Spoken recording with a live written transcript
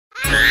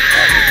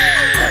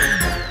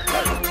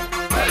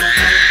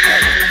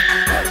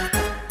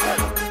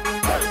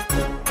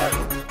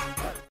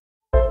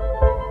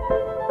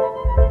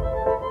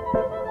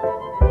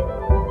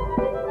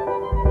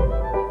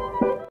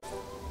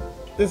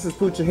This is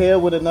Poocha here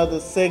with another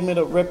segment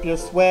of Rep Your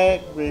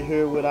Swag. We're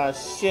here with our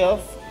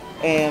chef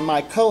and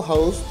my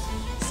co-host,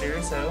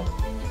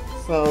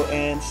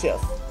 and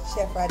Chef.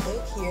 Chef Rah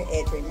Dukes here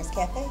at Dreamers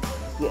Cafe.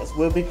 Yes,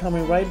 we'll be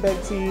coming right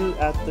back to you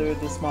after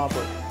this small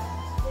break.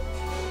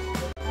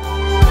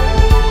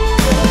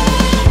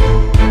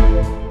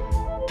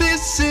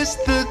 This is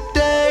the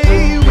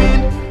day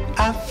when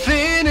I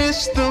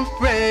finish the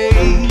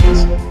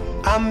race.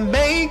 I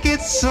make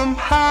it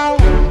somehow,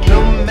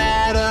 no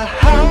matter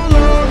how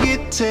long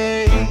it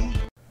takes.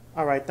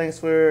 All right, thanks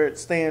for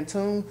staying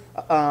tuned.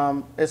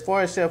 As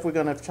far as Chef, we're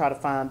gonna try to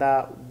find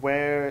out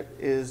where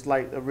is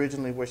like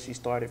originally where she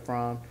started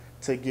from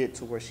to get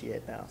to where she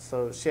at now.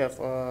 So, Chef,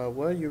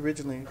 where are you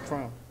originally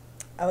from?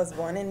 I was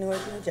born in Newark,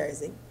 New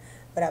Jersey,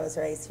 but I was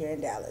raised here in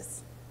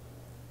Dallas.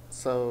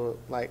 So,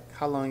 like,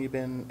 how long you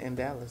been in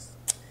Dallas?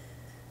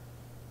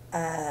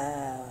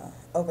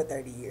 Over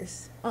 30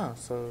 years. Oh,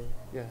 so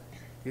yeah,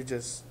 you're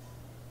just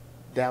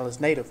Dallas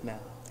native now.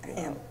 I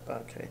am.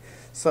 Okay.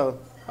 So,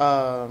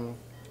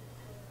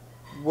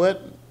 what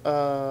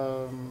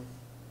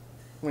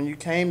when you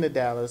came to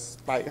Dallas,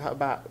 like, how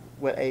about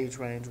what age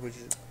range would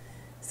you?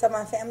 So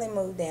my family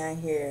moved down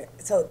here.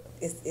 So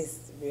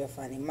it's real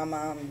funny. My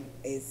mom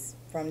is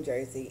from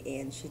Jersey,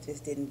 and she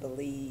just didn't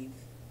believe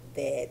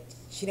that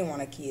she didn't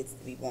want her kids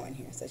to be born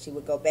here. So she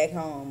would go back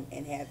home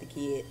and have the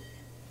kid,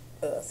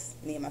 us,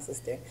 me and my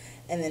sister,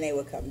 and then they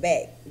would come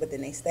back. But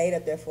then they stayed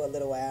up there for a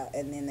little while,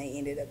 and then they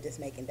ended up just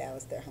making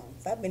Dallas their home.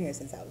 So I've been here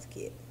since I was a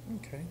kid.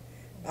 Okay.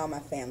 All my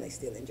family's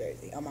still in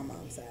Jersey, on my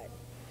mom's side.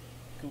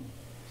 Cool.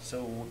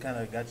 So what kind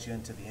of got you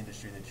into the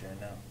industry that you're in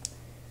now?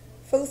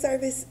 Food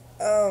service.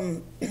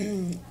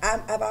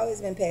 I've always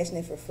been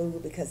passionate for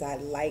food because I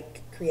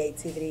like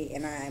creativity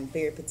and I'm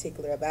very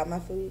particular about my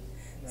food.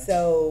 Nice.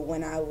 So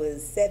when I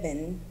was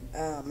 7,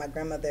 my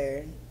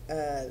grandmother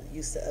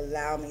used to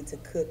allow me to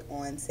cook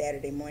on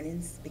Saturday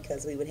mornings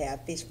because we would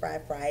have fish fry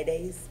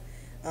Fridays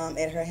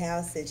at her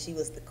house, and she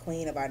was the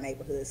queen of our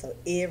neighborhood. So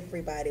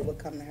everybody would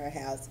come to her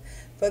house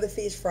for the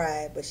fish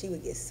fry, but she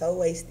would get so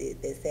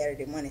wasted that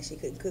Saturday morning she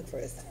couldn't cook for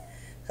us.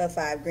 Her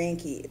 5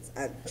 grandkids,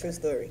 true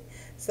story.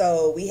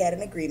 So we had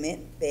an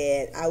agreement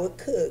that I would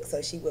cook,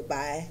 so she would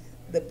buy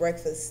the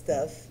breakfast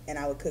stuff and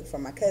I would cook for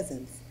my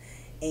cousins.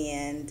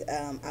 And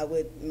I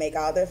would make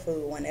all their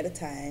food one at a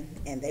time,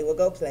 and they would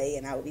go play,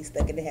 and I would be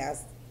stuck in the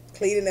house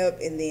cleaning up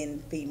and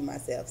then feeding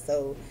myself.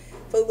 So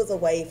food was a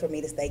way for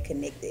me to stay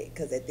connected,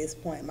 because at this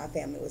point my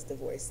family was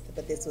divorced,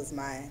 but this was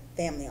my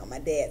family on my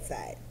dad's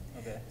side.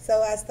 Okay.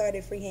 So I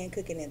started freehand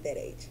cooking at that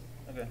age.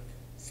 Okay.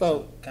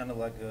 So kind of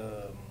like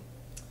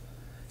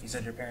you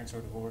said your parents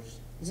were divorced,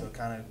 so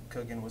kind of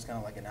cooking was kind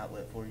of like an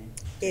outlet for you.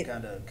 It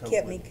kind of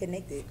kept me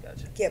connected.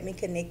 Gotcha. Kept me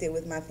connected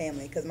with my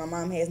family, because my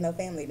mom has no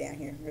family down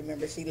here.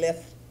 Remember, she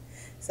left,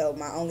 so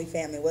my only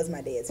family was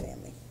my dad's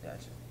family.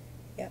 Gotcha.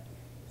 Yep.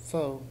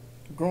 So,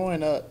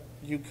 growing up,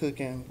 you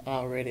cooking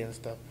already and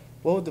stuff.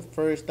 What was the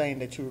first thing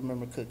that you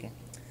remember cooking?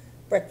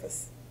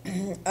 Breakfast.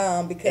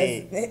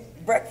 Because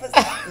breakfast,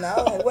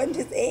 no, it wasn't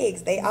just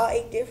eggs. They all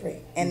ate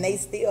different, and they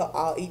still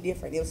all eat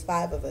different. It was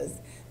 5 of us: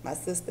 my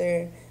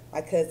sister,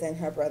 my cousin,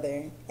 her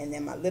brother, and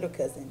then my little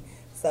cousin.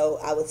 So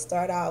I would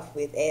start off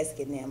with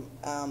asking them.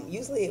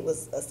 Usually it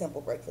was a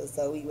simple breakfast.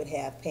 So we would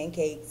have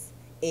pancakes,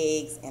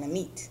 eggs, and a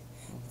meat.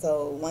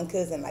 So one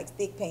cousin liked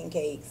thick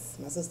pancakes.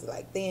 My sister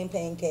liked thin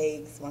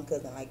pancakes. One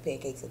cousin liked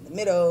pancakes in the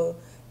middle,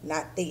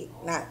 not thick,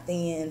 not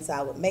thin. So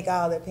I would make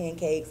all their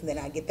pancakes, and then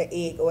I'd get their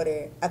egg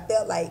order. I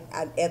felt like,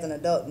 as an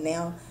adult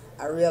now,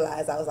 I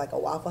realized I was like a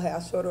Waffle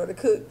House short order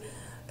cook,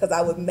 because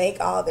I would make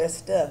all their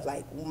stuff.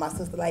 Like, my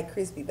sister liked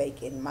crispy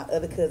bacon, my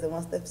other cousin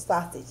wants the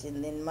sausage,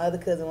 and then my other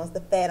cousin wants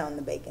the fat on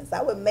the bacon. So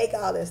I would make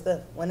all their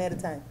stuff one at a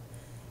time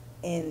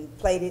and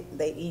plate it,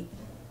 they eat.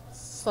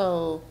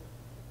 So,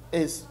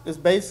 it's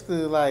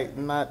basically like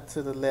not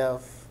to the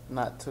left,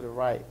 not to the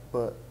right,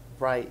 but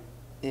right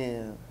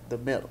in the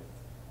middle.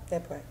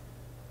 That part.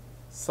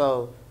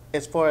 So,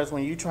 as far as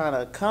when you're trying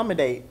to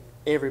accommodate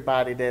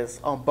everybody that's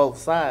on both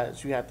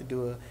sides, you have to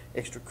do an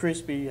extra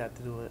crispy, you have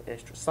to do an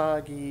extra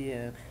soggy,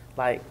 and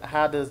like,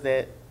 how does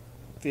that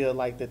feel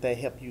like that they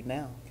help you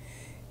now?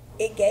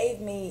 It gave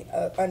me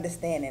an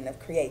understanding of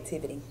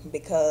creativity,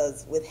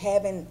 because with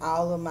having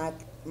all of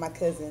my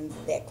cousins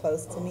that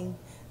close to me,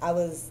 I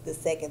was the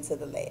second to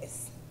the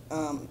last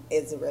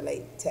as it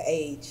relates to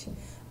age,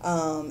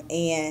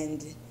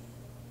 and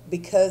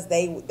because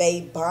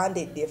they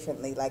bonded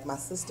differently. Like, my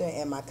sister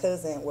and my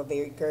cousin were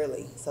very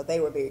girly, so they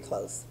were very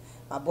close.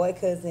 My boy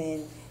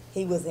cousin,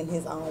 he was in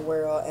his own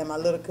world, and my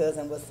little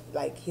cousin was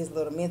like his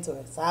little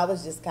mentor. So I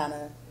was just kind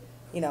of,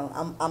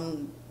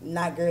 I'm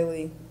not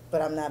girly,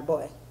 but I'm not a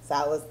boy. So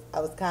I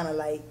was kind of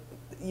like,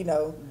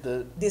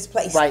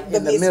 displaced, right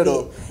in the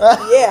middle.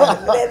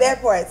 Yeah, that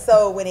part.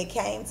 So when it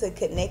came to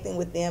connecting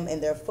with them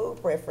and their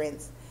food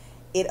preference,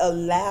 it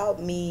allowed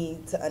me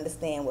to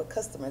understand what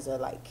customers are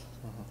like.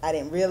 I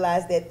didn't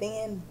realize that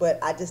then,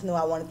 but I just knew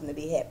I wanted them to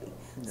be happy.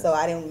 Yeah. So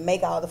I didn't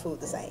make all the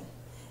food the same.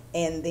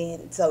 And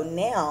then, so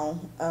now,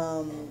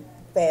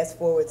 fast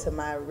forward to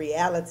my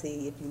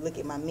reality, if you look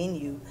at my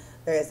menu,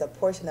 there is a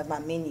portion of my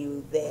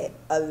menu that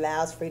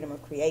allows freedom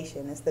of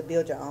creation. It's the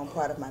build your own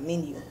part of my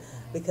menu.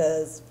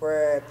 Because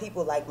for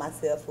people like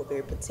myself who are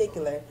very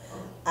particular,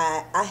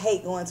 I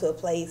hate going to a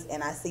place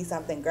and I see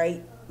something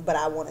great, but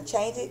I want to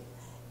change it.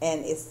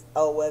 And it's,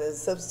 oh, well, there's a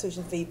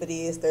substitution fee for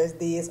this, there's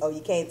this, oh,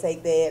 you can't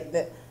take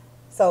that.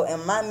 So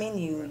in my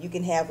menu, you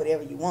can have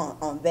whatever you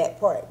want on that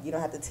part. You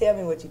don't have to tell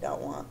me what you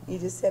don't want. You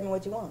just tell me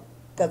what you want,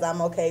 because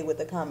I'm okay with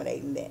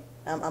accommodating that.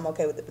 I'm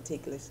okay with the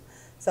particulars.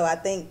 So I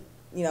think,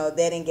 you know,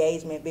 that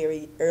engagement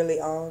very early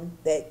on,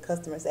 that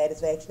customer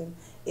satisfaction,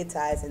 it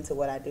ties into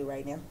what I do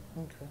right now.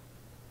 Okay.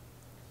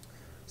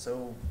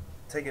 So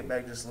take it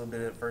back just a little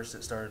bit. At first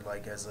it started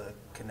like as a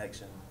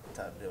connection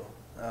type deal.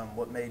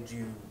 What made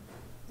you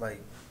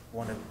like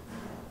want to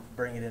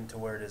bring it into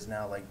where it is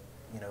now, like,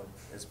 you know,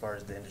 as far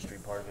as the industry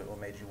part of it? What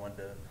made you want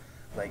to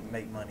like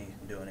make money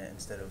doing it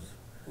instead of...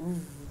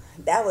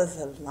 That was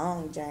a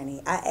long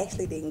journey. I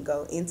actually didn't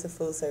go into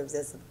food service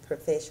as a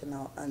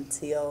professional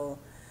until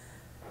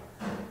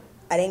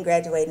I didn't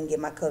graduate and get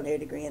my culinary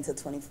degree until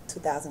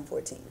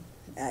 2014.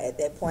 At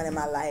that point in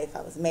my life,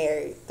 I was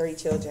married, 3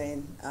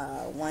 children,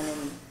 1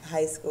 in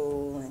high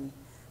school and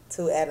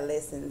 2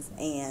 adolescents,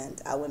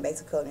 and I went back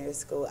to culinary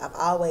school. I've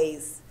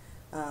always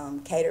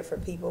catered for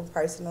people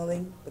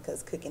personally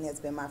because cooking has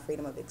been my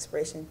freedom of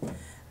expression.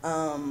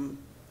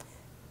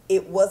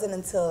 It wasn't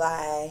until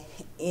I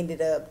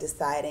ended up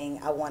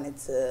deciding I wanted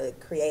to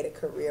create a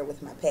career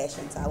with my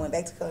passion. So I went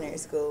back to culinary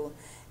school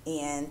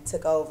and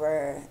took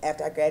over.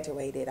 After I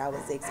graduated, I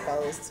was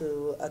exposed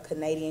to a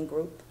Canadian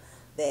group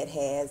that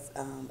has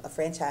a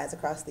franchise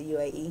across the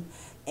UAE,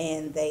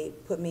 and they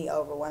put me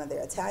over one of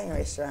their Italian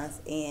restaurants,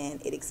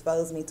 and it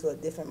exposed me to a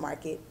different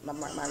market. My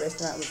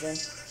restaurant was in.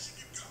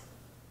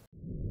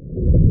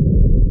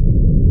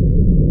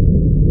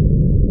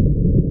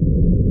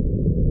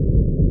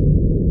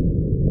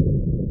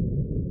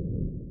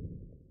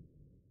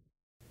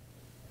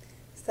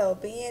 So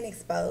being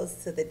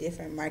exposed to the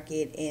different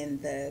market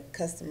and the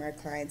customer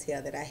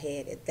clientele that I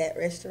had at that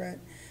restaurant,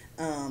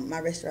 my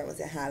restaurant was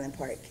in Highland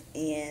Park,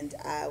 and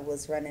I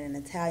was running an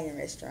Italian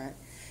restaurant,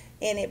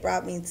 and it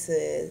brought me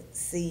to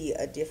see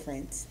a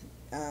different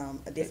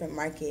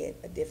market,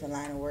 a different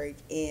line of work.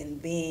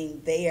 And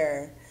being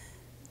there,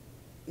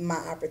 my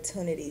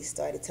opportunities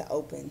started to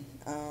open.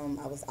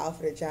 I was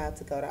offered a job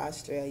to go to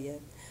Australia.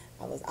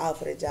 I was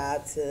offered a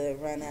job to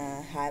run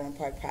a Highland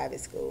Park private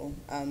school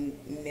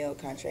meal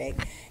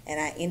contract, and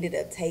I ended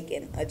up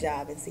taking a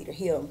job in Cedar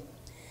Hill.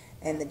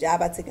 And the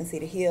job I took in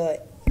Cedar Hill,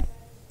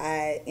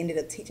 I ended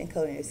up teaching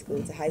culinary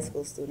school to high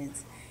school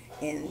students,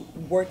 and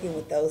working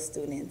with those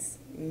students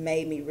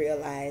made me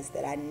realize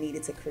that I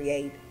needed to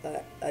create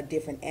a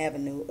different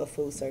avenue of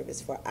food service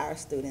for our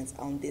students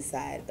on this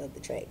side of the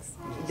tracks,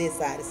 this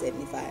side of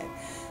 75.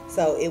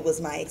 So it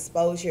was my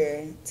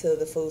exposure to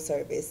the food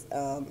service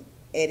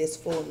at its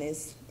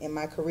fullness in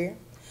my career,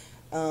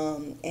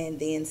 and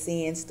then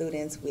seeing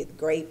students with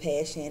great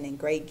passion and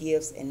great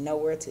gifts and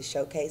nowhere to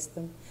showcase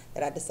them,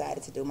 that I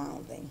decided to do my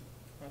own thing.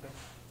 Okay.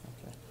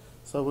 Okay.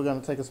 So we're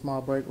going to take a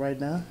small break right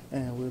now,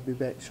 and we'll be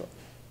back shortly.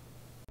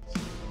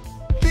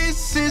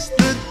 This is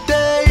the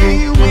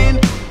day when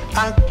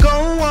I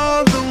go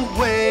all the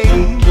way.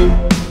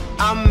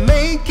 I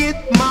make it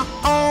my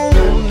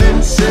own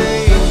and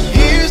say,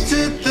 here's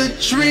to the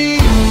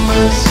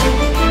dreamers.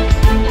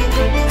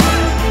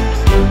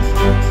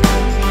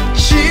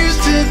 Cheers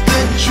to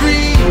the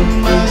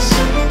dreamers.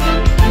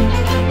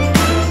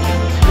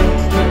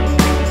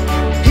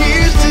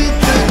 Here's to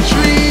the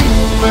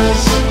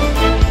dreamers.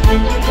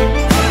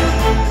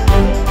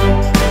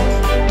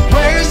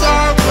 Where's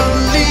our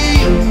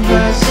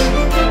believers?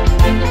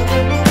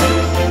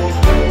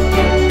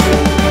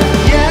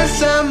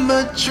 Yes, I'm a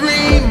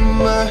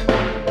dreamer.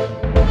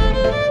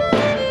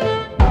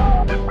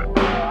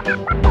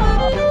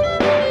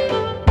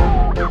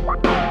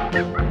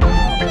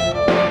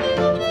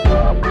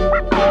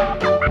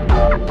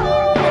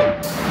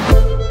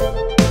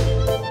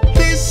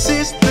 This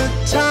is the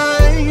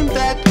time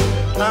that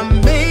I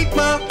make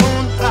my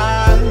own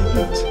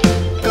eyes.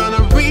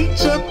 Gonna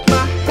reach up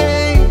my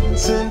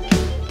hands and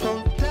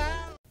pull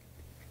down.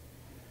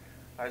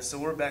 All right, so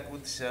we're back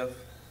with the chef.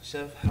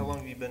 Chef, how long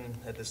have you been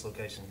at this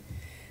location?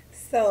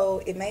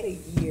 So it made a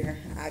year,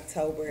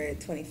 October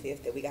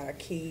 25th, that we got our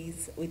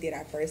keys. We did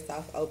our first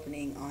soft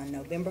opening on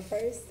November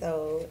 1st,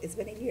 so it's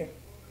been a year.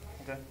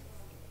 Okay.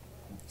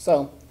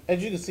 So,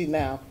 as you can see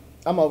now,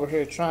 I'm over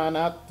here trying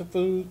out the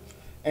food,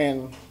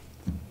 and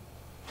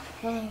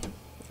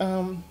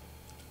I'm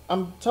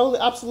totally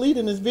obsolete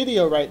in this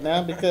video right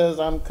now because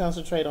I'm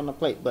concentrating on the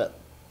plate. But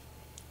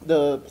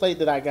the plate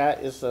that I got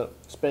is a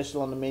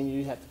special on the menu.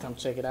 You have to come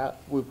check it out.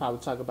 We'll probably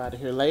talk about it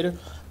here later.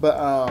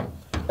 But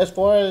as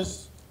far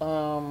as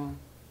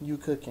you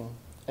cooking,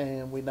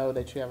 and we know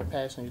that you have a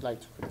passion, you like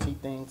to critique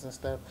things and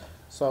stuff.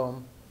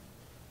 So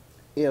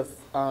if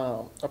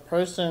a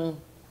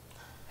person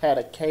had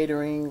a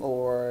catering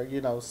or,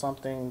 you know,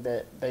 something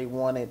that they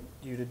wanted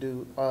you to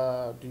do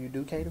you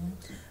do catering?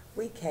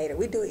 We cater.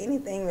 We do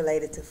anything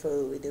related to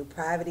food. We do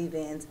private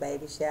events,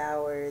 baby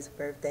showers,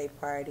 birthday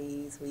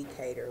parties. We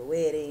cater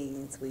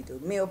weddings. We do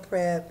meal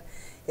prep.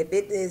 If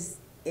it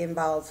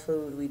involves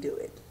food, we do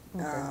it.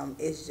 Okay.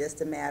 It's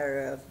just a matter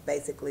of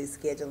basically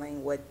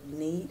scheduling what you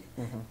need,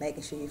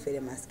 making sure you fit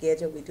in my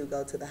schedule. We do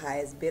go to the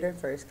highest bidder,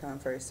 first come,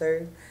 first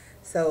serve.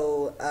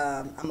 So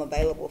I'm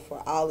available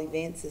for all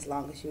events as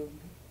long as you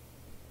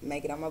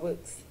make it on my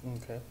books.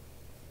 Okay.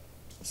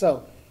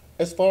 So,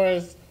 as far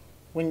as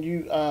when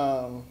you,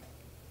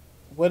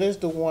 what is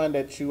the one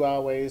that you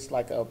always,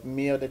 like a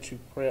meal that you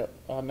prep?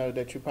 I know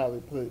that you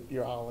probably put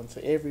your all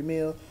into every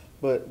meal,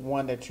 but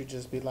one that you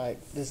just be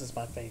like, this is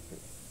my favorite.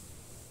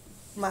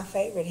 My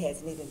favorite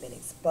hasn't even been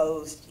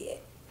exposed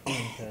yet.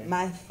 Okay.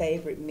 My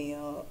favorite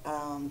meal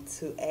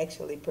to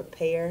actually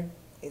prepare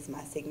is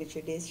my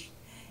signature dish.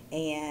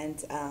 And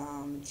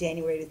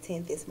January the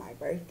 10th is my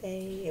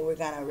birthday, and we're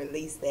going to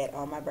release that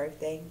on my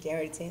birthday,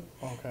 January 10th.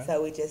 Okay.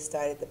 So we just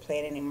started the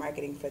planning and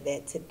marketing for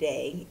that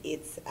today.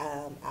 It's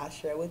I'll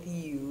share with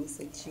you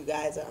since you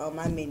guys are on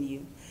my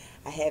menu.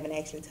 I haven't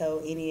actually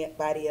told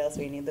anybody else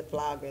or any of the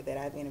vlogger that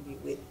I've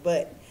interviewed with,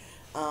 but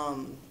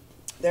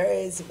there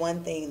is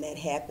one thing that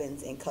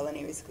happens in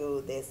culinary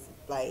school that's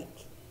like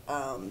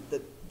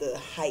the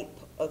hype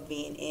of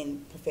being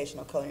in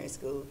professional culinary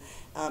school.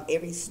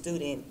 Every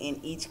student in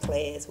each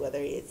class, whether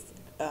it's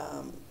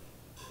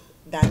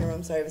dining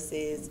room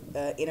services,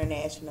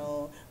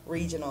 international,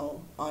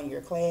 regional on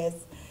your class,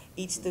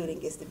 each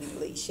student gets to be the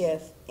lead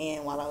chef.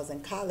 And while I was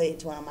in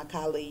college, one of my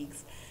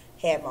colleagues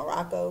had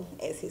Morocco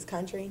as his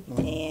country,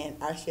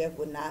 and our chef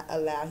would not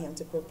allow him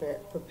to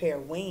prepare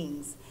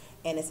wings,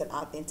 and it's an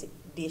authentic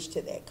dish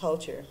to that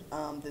culture,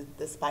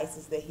 the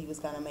spices that he was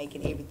going to make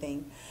and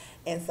everything.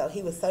 And so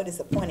he was so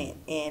disappointed,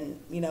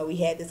 and we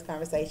had this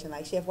conversation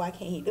like, Chef, why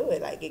can't he do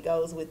it? Like, it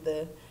goes with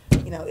the,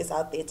 it's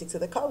authentic to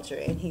the culture.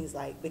 And he's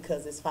like,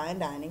 because it's fine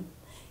dining,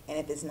 and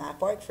if it's not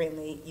fork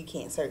friendly, you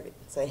can't serve it.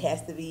 So it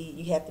has to be,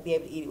 you have to be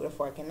able to eat it with a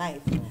fork and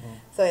knife.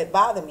 So it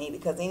bothered me,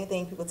 because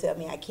anything people tell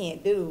me I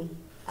can't do,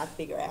 I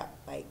figure out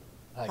like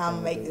how I'm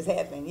gonna make this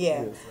happen.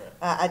 Yeah. Yes.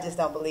 I just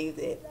don't believe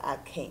that I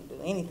can't do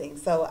anything.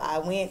 So I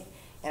went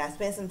and I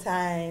spent some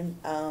time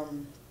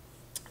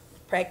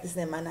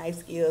practicing my knife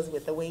skills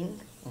with the wing,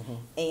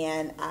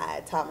 and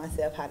I taught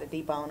myself how to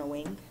debone a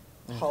wing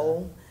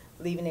whole,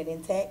 leaving it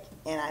intact.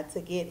 And I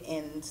took it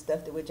and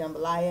stuffed it with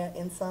jambalaya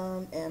in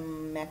some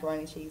and macaroni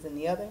and cheese in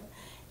the other.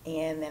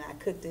 And then I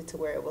cooked it to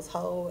where it was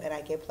whole, and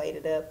I get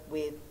plated up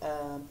with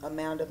a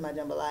mound of my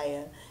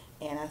jambalaya,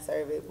 and I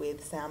serve it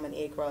with salmon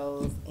egg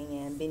rolls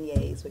and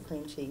beignets with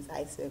cream cheese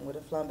icing with a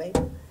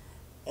flambe.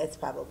 It's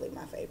probably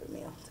my favorite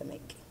meal to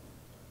make.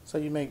 So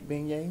you make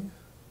beignets?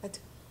 I do.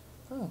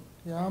 Oh,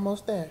 you're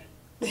almost there.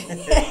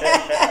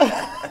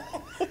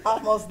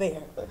 Almost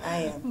there.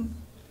 I am.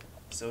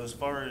 So as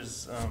far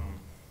as,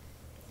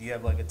 do you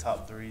have like a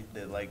top three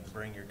that like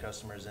bring your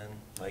customers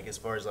in? Like as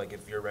far as like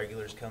if your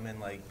regulars come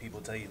in, like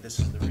people tell you this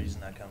is the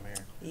reason I come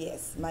here.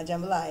 Yes, my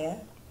jambalaya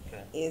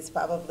is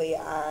probably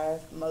our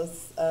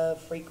most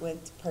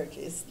frequent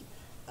purchase.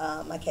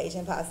 My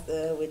Cajun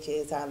pasta, which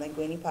is our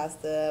linguine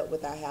pasta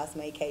with our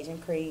house-made Cajun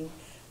cream,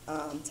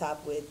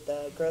 topped with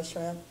grilled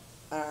shrimp,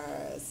 our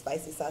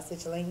spicy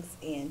sausage links,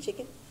 and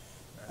chicken.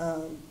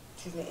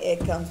 It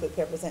comes with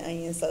peppers and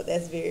onions, so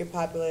that's very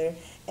popular.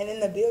 And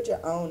then the build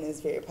your own is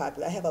very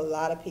popular. I have a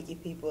lot of picky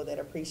people that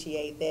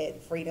appreciate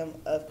that freedom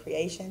of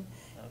creation.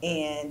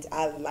 And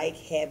I like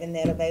having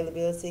that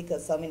availability,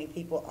 because so many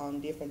people on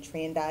different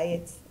trend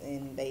diets,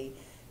 and they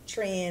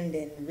trend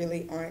and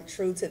really aren't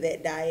true to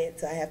that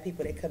diet. So I have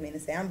people that come in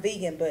and say, I'm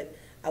vegan, but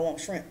I want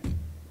shrimp.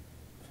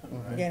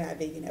 You're not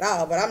vegan at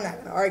all, but I'm not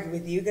going to argue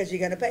with you because you're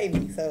going to pay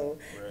me. So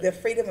the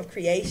freedom of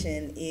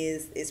creation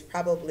is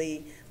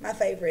probably my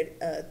favorite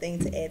thing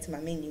to add to my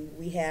menu.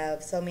 We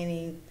have so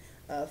many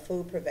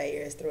food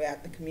purveyors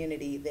throughout the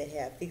community that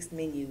have fixed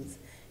menus,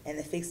 and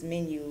the fixed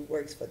menu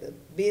works for the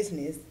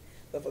business.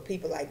 But for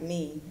people like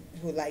me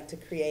who like to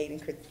create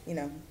and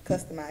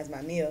customize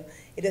my meal,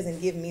 it doesn't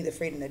give me the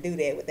freedom to do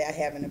that without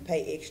having to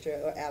pay extra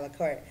or a la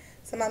carte.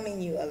 So my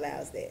menu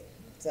allows that.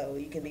 So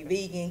you can be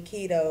vegan,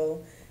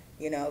 keto,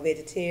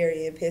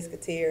 vegetarian,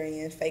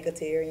 pescatarian,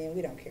 fakeatarian.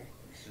 We don't care.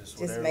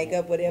 Just make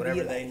up whatever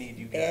you like. They need,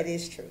 you got. That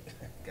is true.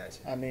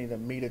 Gotcha. I need a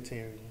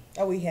meatitarian.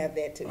 Oh, we have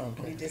that too.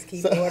 Okay. You just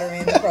keep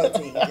ordering the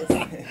protein.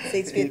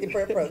 Just $6.50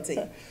 per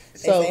protein. They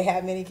say,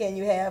 how many can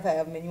you have?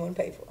 However many you want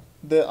to pay for.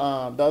 The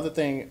other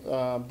thing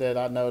that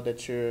I know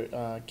that you're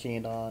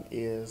keen on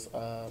is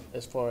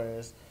as far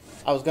as,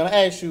 I was gonna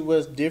ask you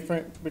what's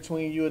different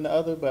between you and the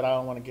other, but I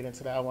don't want to get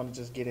into that. I want to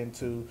just get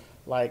into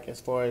like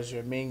as far as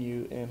your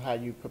menu and how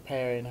you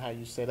prepare and how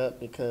you set up,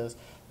 because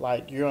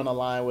like you're on a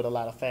line with a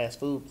lot of fast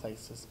food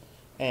places,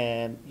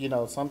 and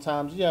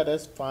sometimes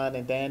that's fine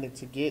and dandy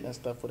to get and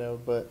stuff whatever,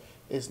 but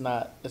it's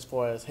not as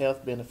far as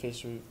health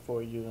beneficial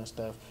for you and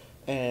stuff.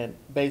 And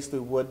basically,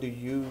 what do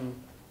you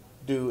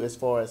do as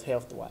far as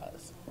health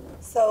wise?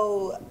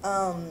 So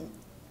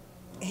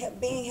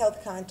being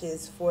health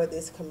conscious for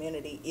this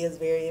community is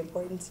very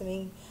important to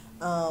me.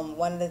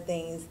 One of the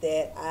things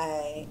that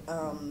I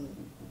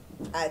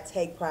I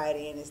take pride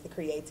in is the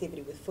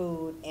creativity with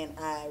food, and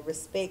I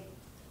respect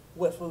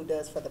what food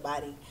does for the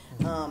body.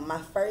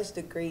 My first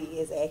degree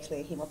is actually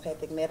in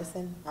homeopathic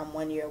medicine. I'm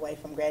 1 year away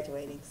from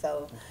graduating,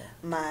 so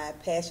my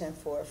passion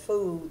for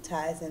food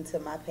ties into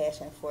my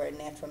passion for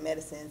natural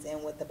medicines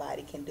and what the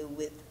body can do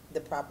with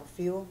the proper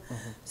fuel.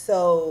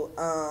 So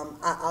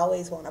I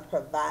always want to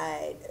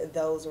provide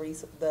those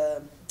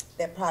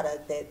that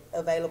product that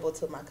available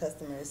to my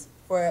customers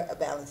for a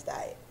balanced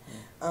diet,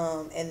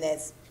 and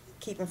that's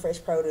keeping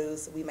fresh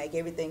produce. We make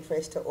everything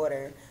fresh to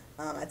order.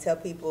 I tell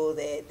people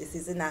that this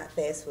is not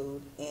fast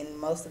food. In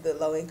most of the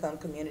low-income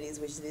communities,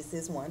 which this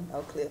is one,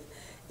 Oak Cliff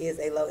is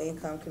a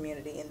low-income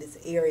community in this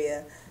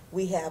area,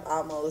 we have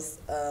almost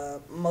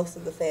most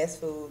of the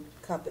fast food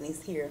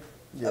companies here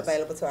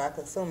available to our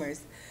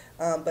consumers.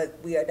 But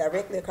we are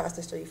directly across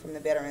the street from the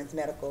Veterans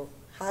Medical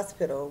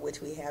Hospital,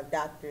 which we have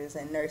doctors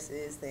and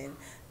nurses and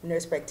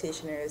nurse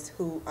practitioners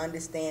who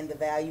understand the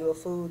value of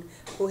food,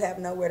 who have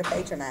nowhere to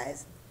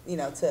patronize,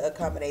 to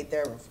accommodate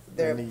their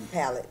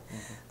palate.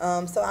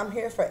 So I'm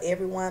here for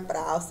everyone, but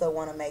I also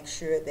want to make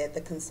sure that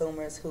the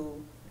consumers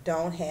who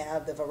don't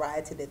have the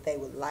variety that they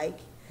would like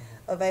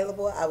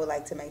available, I would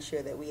like to make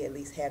sure that we at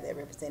least have that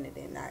represented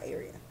in our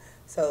area.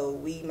 So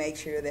we make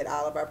sure that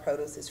all of our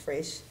produce is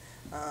fresh.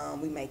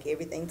 We make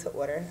everything to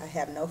order. I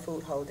have no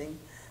food holding.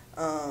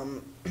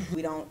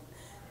 We don't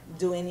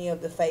do any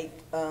of the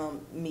fake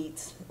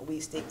meats. We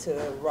stick to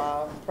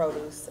raw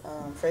produce,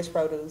 fresh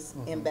produce,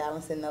 and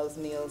balancing those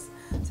meals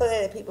so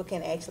that people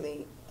can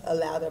actually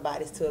allow their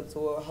bodies to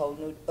absorb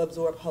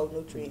whole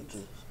nutrients.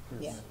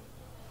 Yeah.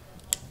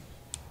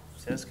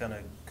 So that's kind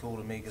of cool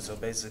to me, because so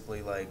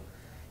basically, like,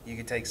 you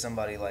could take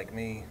somebody like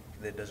me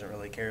that doesn't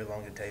really care as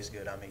long as it tastes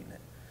good, I'm eating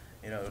it.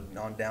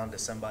 On down to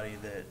somebody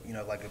that,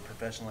 like a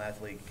professional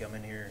athlete come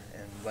in here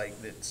and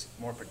like that's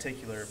more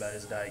particular about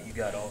his diet. You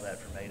got all that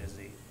from A to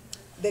Z.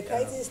 The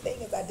craziest thing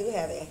is I do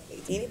have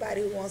athletes.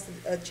 Anybody who wants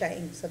a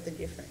change, something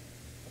different.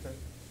 Okay.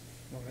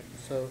 All right.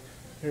 So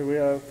here we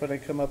are going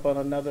to come up on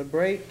another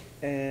break,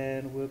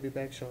 and we'll be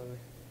back shortly.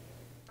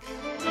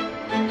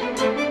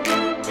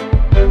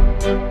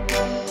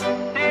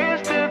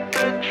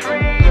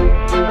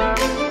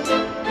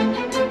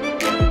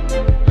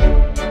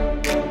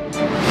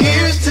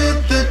 Here's to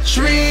the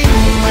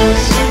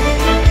dreamers.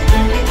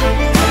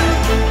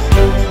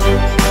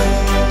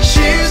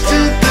 Cheers to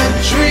the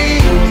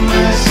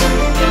dreamers.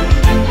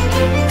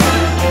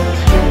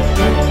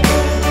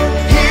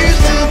 Here's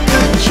to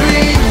the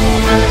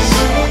dreamers.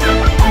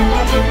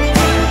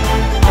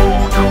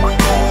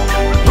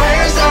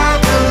 Where's our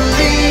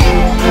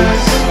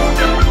believers?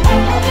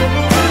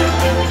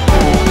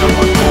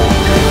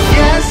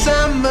 Yes,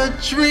 I'm a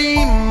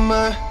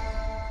dreamer.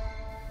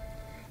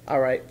 All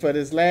right, for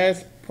this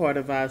last part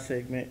of our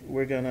segment,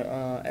 we're going to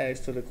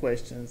ask to the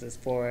questions as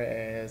far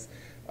as,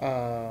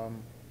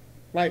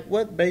 like,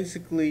 what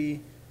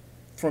basically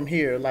from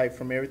here, like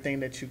from everything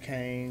that you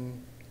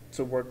came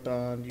to worked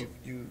on,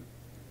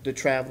 the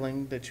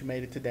traveling that you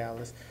made it to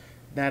Dallas,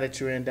 now that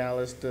you're in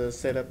Dallas, the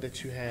setup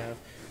that you have,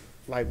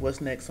 like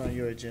what's next on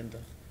your agenda?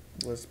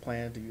 What's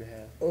plans do you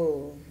have?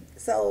 Oh,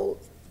 so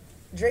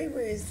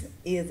Dreamers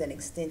is an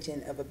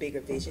extension of a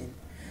bigger vision.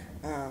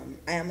 I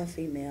am a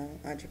female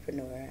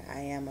entrepreneur. I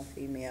am a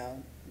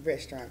female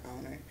restaurant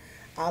owner.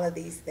 All of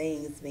these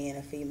things, being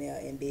a female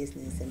in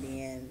business and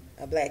being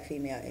a black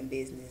female in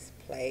business,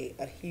 play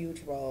a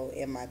huge role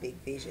in my big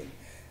vision.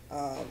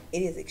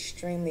 It is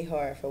extremely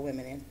hard for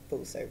women in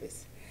food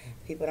service.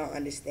 People don't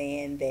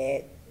understand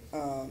that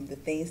the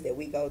things that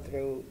we go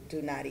through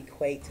do not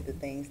equate to the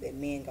things that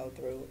men go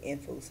through in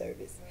food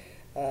service.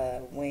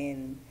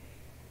 When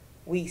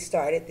we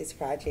started this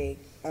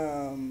project,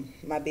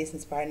 my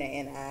business partner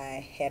and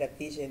I had a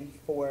vision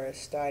for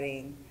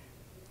starting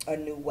a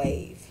new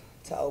wave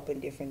to open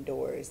different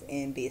doors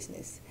in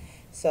business.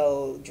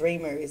 So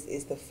Dreamers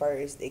is the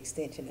first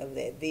extension of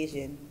that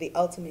vision. The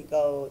ultimate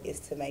goal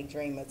is to make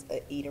Dreamers an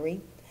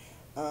eatery.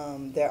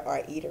 There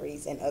are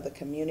eateries in other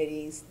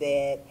communities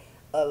that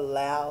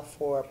allow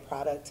for a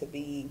product to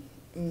be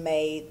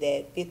made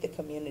that fit the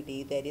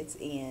community that it's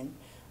in,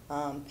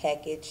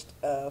 packaged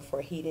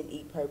for heat and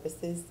eat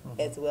purposes,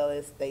 as well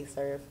as they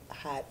serve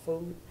hot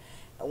food.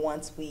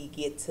 Once we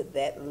get to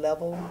that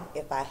level,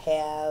 if I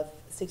have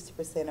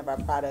 60% of our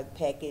product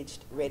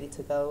packaged, ready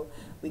to go,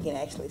 we can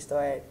actually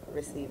start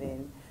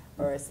receiving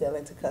or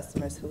selling to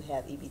customers who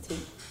have EBT.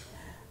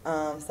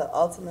 So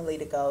ultimately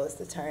the goal is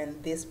to turn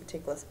this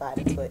particular spot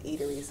into an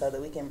eatery so that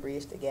we can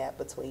bridge the gap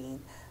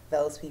between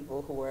those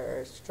people who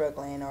are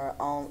struggling or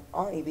on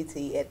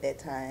EBT at that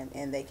time,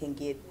 and they can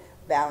get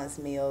balanced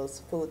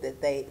meals, food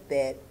that they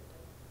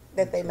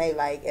may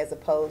like, as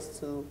opposed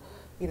to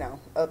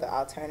other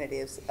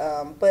alternatives.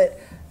 But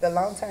the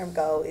long-term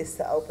goal is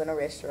to open a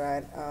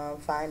restaurant,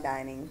 fine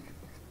dining,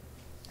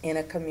 in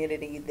a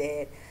community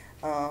that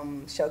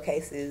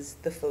showcases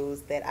the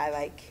foods that I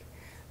like.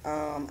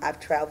 I've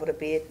traveled a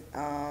bit.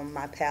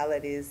 My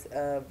palate is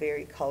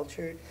very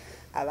cultured.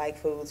 I like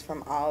foods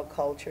from all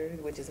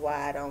cultures, which is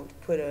why I don't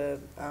put a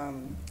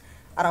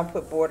I don't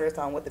put borders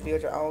on what the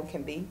build your own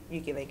can be.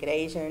 You can make it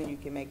Asian, you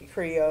can make it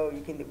Creole,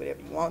 you can do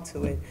whatever you want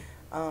to it,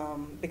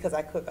 because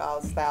I cook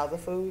all styles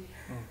of food.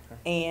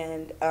 Okay.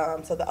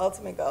 And so the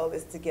ultimate goal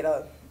is to get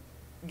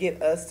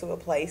us to a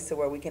place to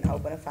where we can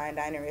open a fine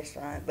dining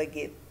restaurant, but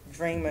get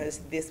dreamers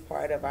this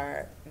part of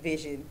our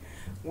vision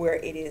where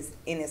it is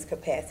in its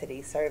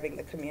capacity, serving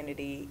the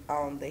community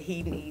on the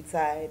heat and eat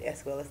side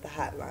as well as the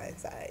hotline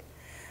side.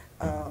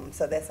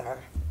 So that's our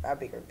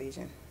bigger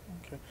vision.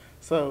 Okay.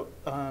 So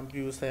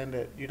you were saying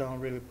that you don't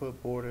really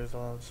put borders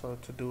on. So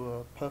to do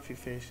a puffy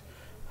fish,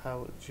 how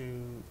would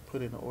you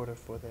put in an order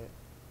for that?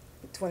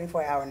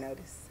 24-hour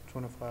notice.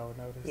 24-hour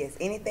notice. Yes,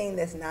 anything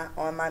that's not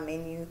on my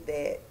menu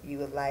that you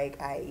would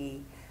like,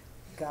 i.e.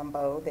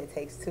 gumbo that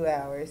takes 2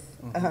 hours,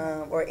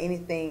 or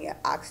anything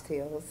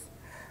oxtails,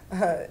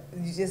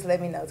 you just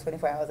let me know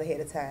 24 hours ahead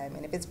of time.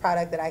 And if it's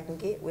product that I can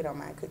get, we don't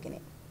mind cooking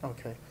it.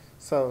 Okay.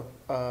 So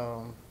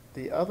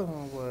the other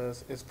one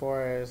was as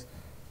far as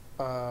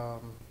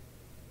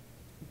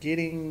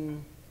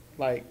getting,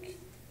 like,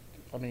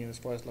 I mean, as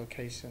far as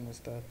location and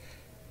stuff,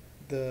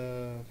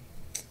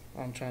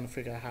 I'm trying to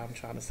figure out how I'm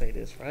trying to say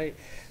this, right?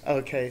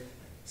 Okay.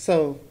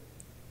 So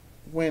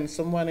when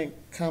someone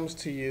comes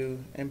to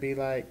you and be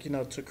like,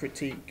 to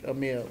critique a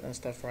meal and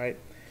stuff, right?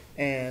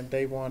 And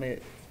they want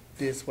it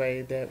this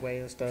way, that way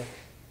and stuff,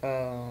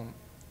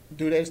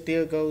 do that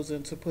still goes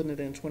into putting it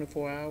in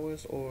 24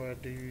 hours, or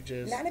do you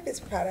just... Not if it's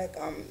product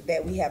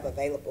that we have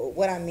available.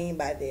 What I mean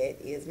by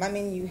that is my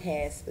menu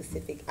has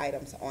specific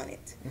items on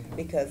it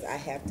because I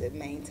have to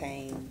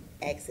maintain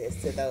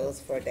access to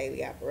those for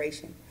daily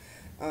operation.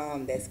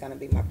 That's going to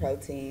be my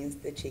proteins,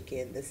 the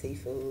chicken, the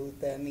seafood,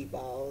 the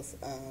meatballs,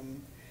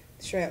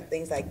 shrimp,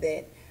 things like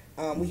that.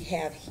 We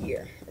have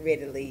here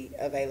readily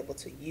available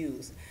to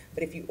use.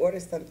 But if you order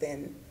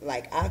something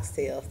like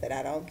oxtails that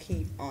I don't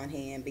keep on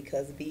hand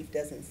because beef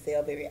doesn't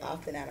sell very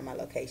often out of my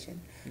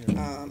location,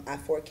 I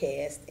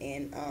forecast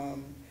and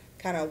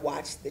kind of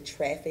watch the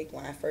traffic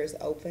when I first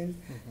open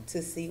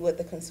to see what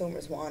the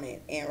consumers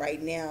wanted. And right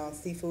now,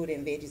 seafood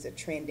and veggies are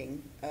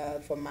trending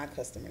for my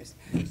customers.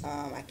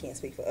 I can't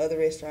speak for other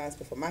restaurants,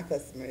 but for my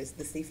customers,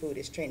 the seafood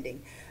is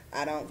trending.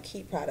 I don't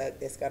keep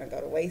product that's going to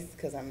go to waste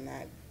because I'm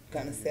not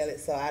going to sell it,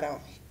 so I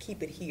don't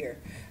keep it here.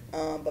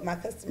 But my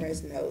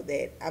customers know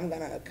that I'm going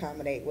to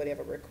accommodate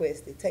whatever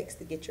request it takes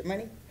to get your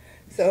money.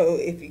 So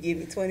if you give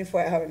me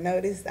 24-hour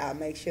notice, I'll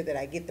make sure that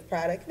I get the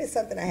product. If it's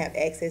something I have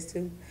access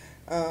to.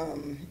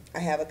 I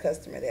have a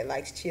customer that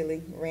likes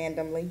chili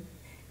randomly,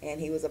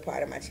 and he was a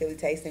part of my chili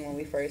tasting when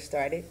we first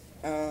started.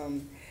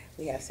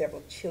 We have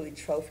several chili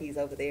trophies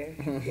over there.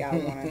 Y'all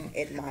want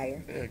to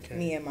admire. Okay.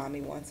 Me and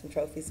Mommy want some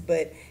trophies.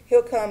 But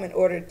he'll come and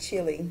order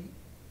chili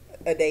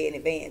a day in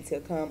advance.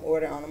 He'll come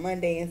order on a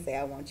Monday and say,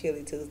 I want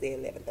chili Tuesday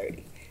at 11:30.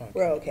 Okay.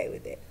 We're okay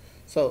with that.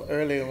 So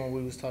earlier when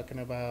we was talking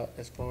about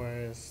as far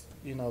as,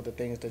 the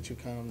things that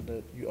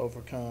you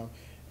overcome,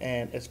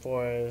 and as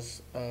far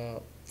as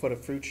for the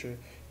future,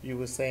 you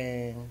were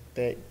saying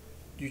that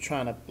you're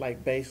trying to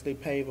basically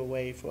pave a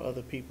way for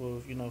other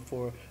people,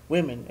 for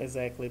women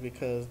exactly,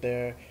 because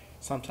they're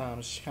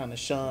sometimes kind of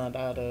shunned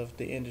out of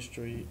the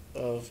industry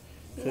of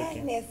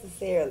cooking. Not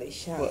necessarily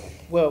shunned.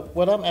 Well,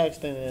 what I'm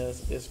asking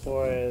is as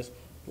far as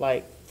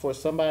for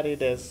somebody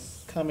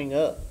that's coming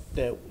up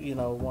that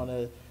want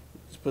to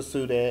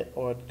pursue that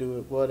or do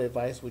it, what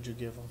advice would you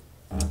give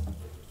them?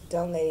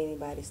 Don't let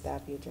anybody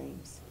stop your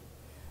dreams.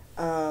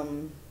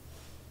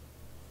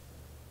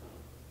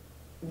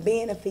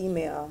 Being a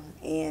female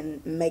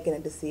and making a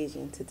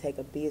decision to take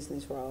a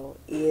business role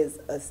is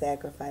a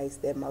sacrifice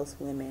that most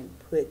women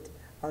put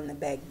on the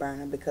back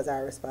burner because of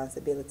our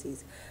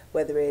responsibilities,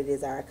 whether it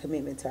is our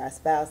commitment to our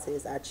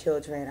spouses, our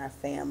children, our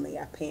family,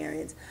 our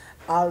parents,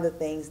 all the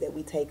things that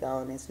we take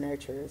on as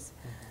nurturers.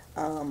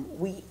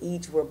 We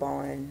each were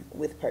born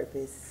with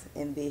purpose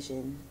and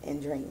vision and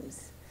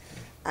dreams.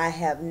 I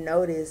have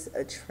noticed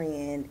a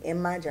trend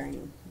in my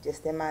journey,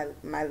 just in my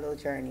little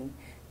journey,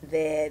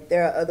 that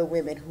there are other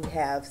women who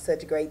have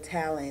such great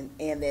talent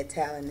and that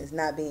talent is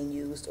not being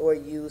used or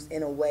used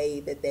in a way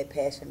that that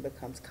passion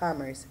becomes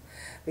commerce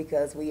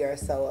because we are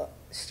so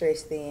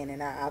stretched thin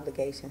in our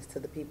obligations to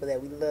the people that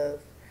we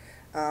love.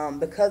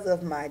 Because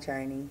of my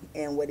journey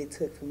and what it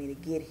took for me to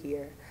get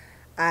here,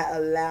 I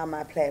allow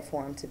my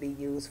platform to be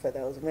used for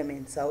those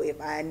women. So if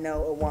I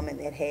know a woman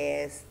that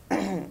has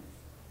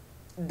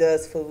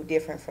does food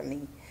different from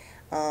me,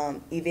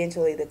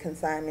 eventually the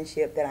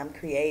consignmentship that I'm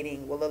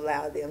creating will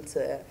allow them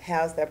to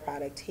house their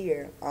product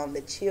here on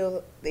the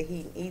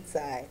heat and eat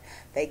side.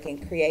 They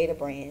can create a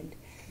brand,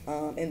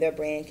 and their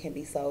brand can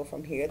be sold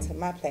from here to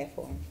my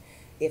platform.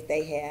 If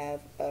they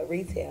have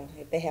retail,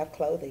 if they have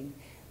clothing,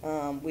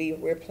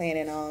 we're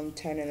planning on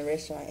turning the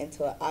restaurant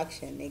into an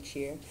auction next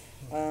year,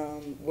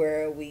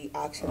 where we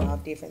auction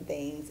off different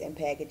things and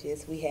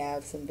packages. We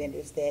have some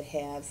vendors that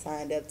have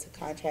signed up to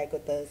contract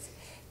with us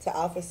to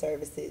offer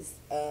services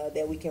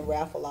that we can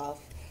raffle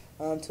off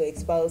to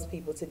expose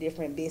people to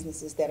different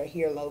businesses that are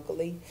here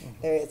locally.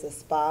 There is a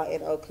spa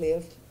in Oak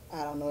Cliff.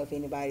 I don't know if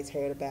anybody's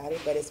heard about it,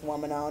 but it's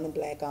woman-owned and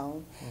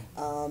black-owned.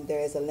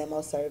 There is a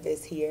limo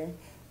service here.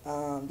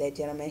 That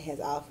gentleman has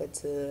offered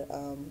to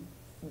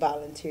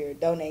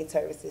donate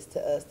services to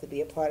us to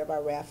be a part of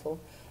our raffle.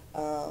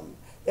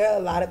 There are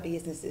a lot of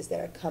businesses that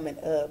are coming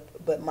up,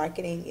 but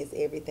marketing is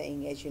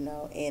everything, as you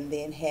know, and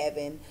then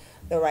having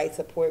the right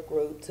support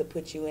group to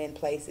put you in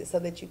places so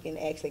that you can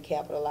actually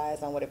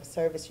capitalize on whatever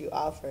service you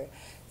offer.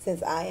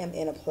 Since I am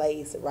in a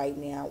place right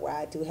now where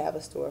I do have a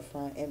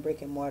storefront and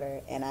brick and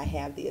mortar, and I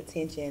have the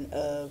attention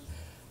of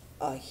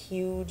a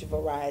huge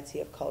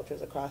variety of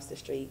cultures across the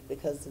street,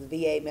 because the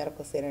VA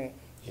Medical Center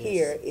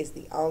here is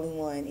the only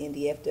one in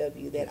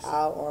DFW that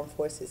all armed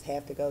forces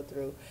have to go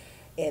through.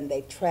 And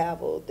they've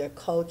traveled, they're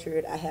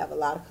cultured. I have a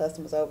lot of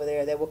customers over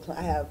there that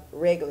I have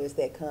regulars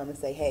that come and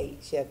say, hey,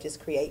 chef, just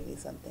create me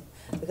something.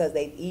 Because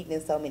they've eaten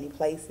in so many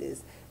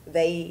places,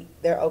 they're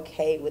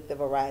okay with the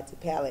variety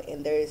palette,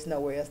 and there is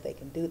nowhere else they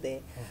can do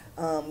that.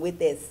 With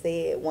that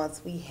said,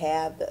 once we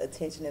have the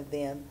attention of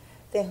them,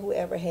 then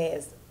whoever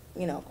has,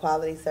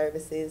 quality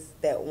services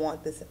that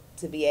want this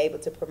to be able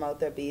to promote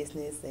their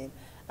business, and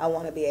I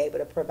want to be able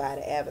to provide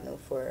an avenue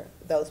for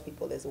those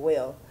people as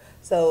well.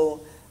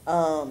 So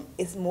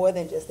it's more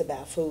than just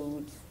about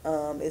food.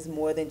 It's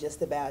more than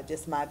just about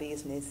just my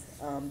business.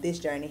 This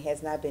journey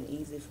has not been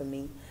easy for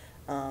me.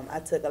 I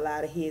took a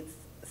lot of hits,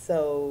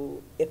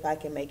 so if I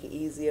can make it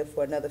easier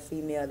for another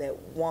female that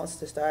wants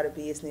to start a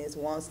business,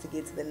 wants to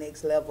get to the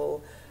next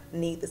level,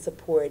 need the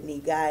support,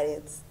 need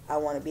guidance, I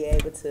want to be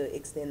able to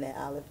extend that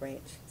olive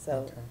branch.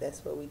 So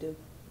that's what we do.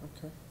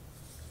 Okay.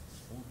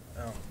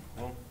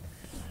 Well,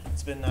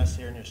 it's been nice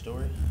hearing your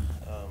story.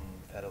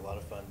 Had a lot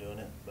of fun doing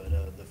it, but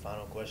the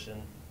final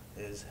question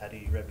is, how do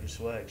you rep your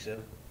swag, Chef?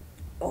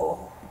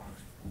 Oh,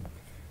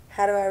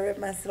 how do I rep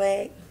my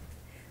swag?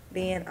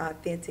 Being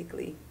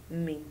authentically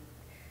me.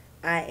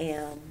 I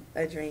am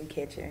a dream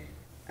catcher.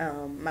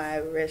 My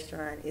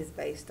restaurant is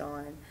based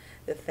on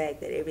the fact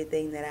that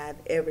everything that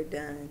I've ever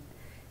done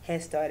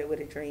has started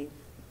with a dream.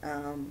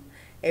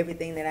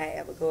 Everything that I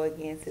ever go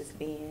against has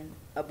been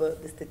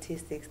above the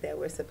statistics that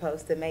were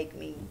supposed to make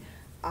me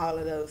all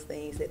of those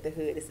things that the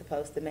hood is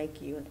supposed to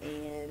make you,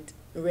 and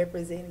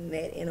representing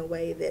that in a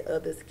way that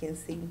others can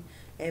see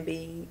and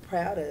be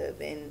proud of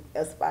and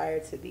aspire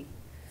to be.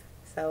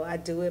 So I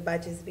do it by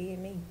just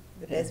being me,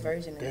 the best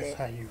version of that. That's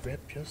how you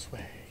rep your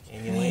swag.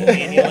 And you lean,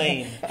 and you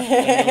lean.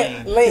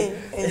 Lean,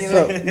 and you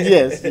So, lean.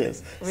 yes.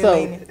 We So,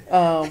 leaning.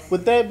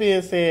 with that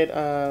being said,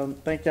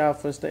 thank y'all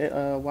for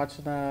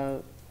watching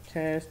our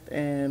cast,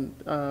 and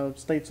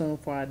stay tuned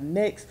for our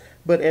next.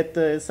 But at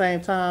the same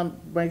time,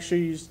 make sure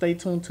you stay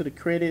tuned to the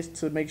credits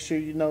to make sure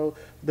you know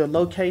the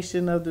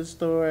location of the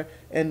store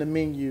and the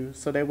menu,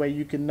 so that way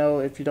you can know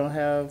if you don't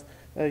have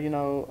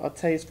a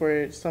taste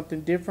for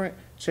something different.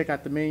 Check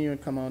out the menu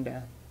and come on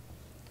down.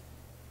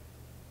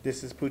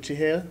 This is Poochie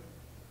Hill.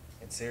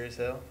 It's Serious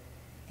Hell.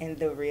 And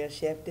the real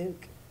Chef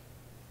Duke.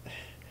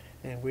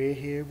 And we're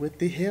here with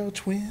the Hell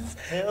Twins.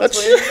 Hell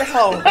Twins at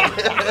home.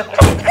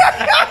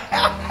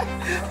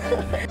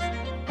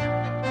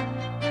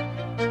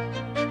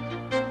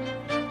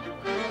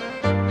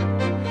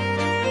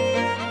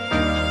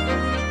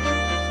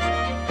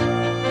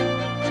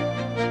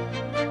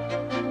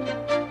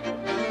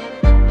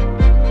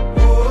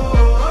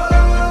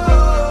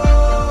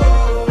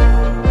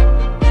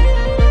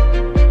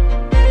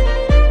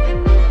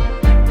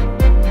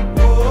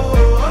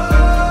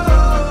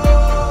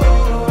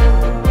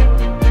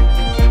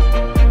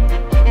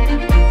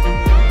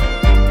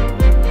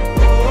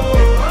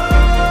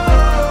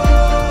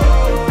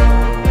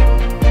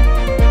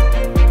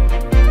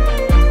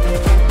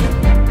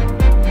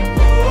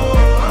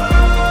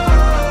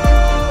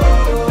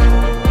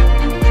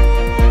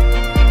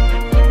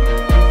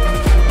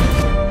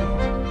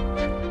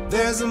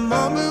 There's a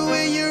moment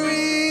when you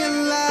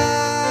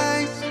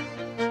realize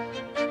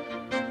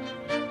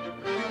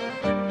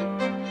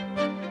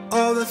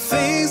all the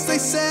things they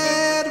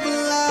said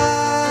were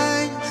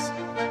lies.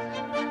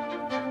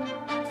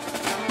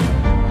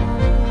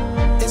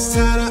 It's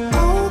time to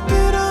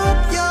open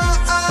up your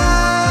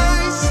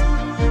eyes,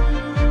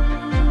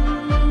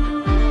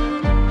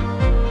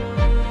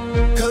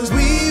 'cause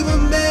we were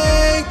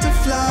made to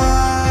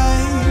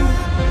fly.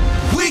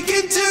 We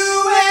can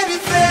do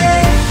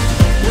anything.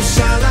 We'll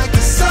shine like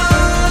the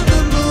sun,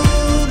 the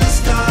moon, the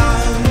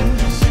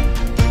stars.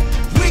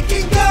 We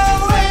can go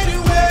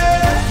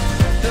anywhere.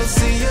 They'll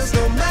see us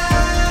no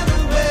matter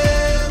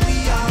where we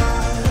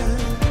are,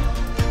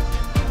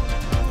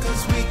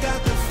 'cause we got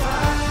the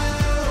fire.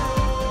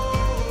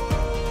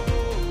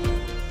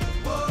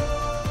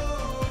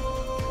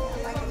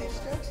 Like an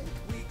instruction.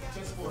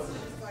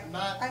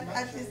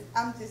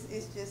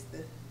 It's just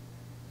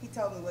he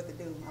told me what to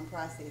do. I'm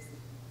processing.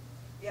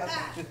 Yeah.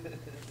 Okay.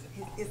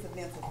 It's a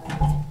mental thing.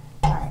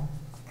 All right.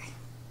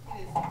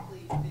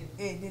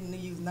 It didn't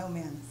use no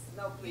manners.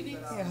 No, please.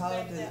 Here, hold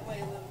Back it. that way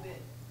a little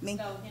bit. Me?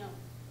 No, him.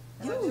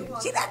 You.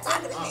 She not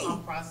talking to I'm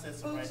me.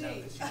 processing right now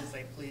because she didn't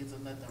say please or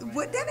nothing right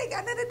What now. that ain't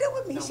got nothing to do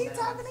with me. No She manners.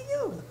 talking to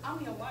you.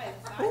 I'm your wife,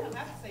 so I don't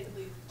have to say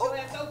please. Your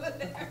ass over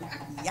there.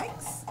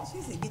 Yikes.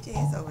 She said, get your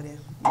ass over there.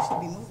 You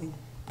should be moving.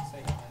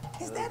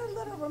 Is that a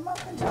little remote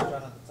control?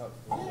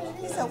 Yeah, it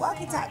It's a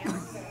walkie-talkie.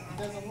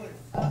 Doesn't work.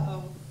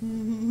 Uh-oh.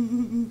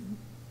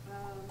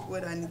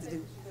 What do I need to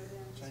do?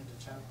 Change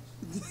the channel.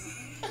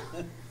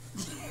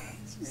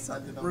 She's so I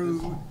did on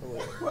rude. this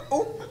one.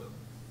 Oh,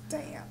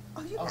 damn.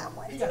 Oh, you got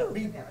one You got a too.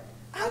 beeper.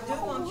 I do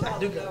want y'all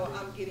to know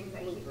I'm getting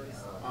bloopers.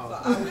 Oh.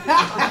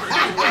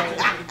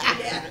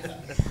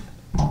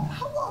 So I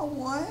want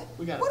one.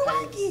 We got a What do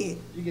I page. get?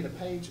 You get a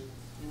pager.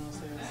 You know what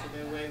I'm saying? So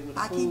that way with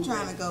the I keep food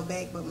trying to and- go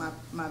back, but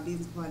my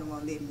business partner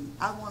won't let me.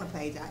 I want a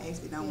page. I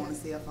actually don't want a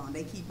cell phone.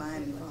 They keep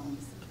buying me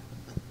phones.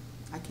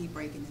 I keep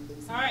breaking and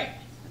losing. all right.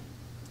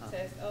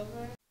 Test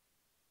over.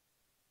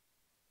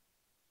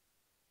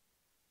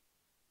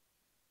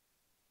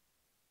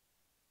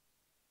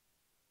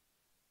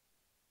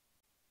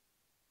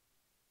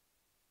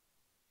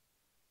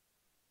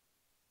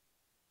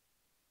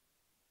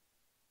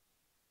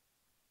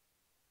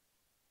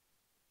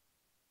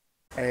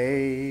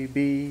 A,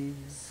 B,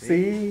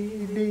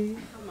 C, D,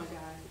 Oh my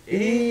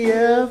God. E,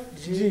 F,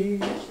 G,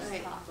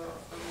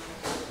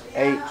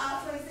 H,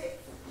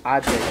 I,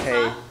 J,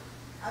 K,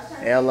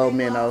 L, O, M,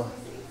 N, O.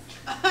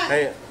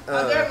 Hey,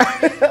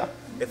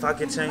 if I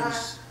could change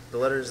the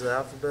letters of the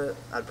alphabet,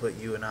 I'd put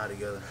you and I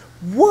together.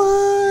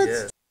 What?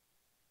 Yes.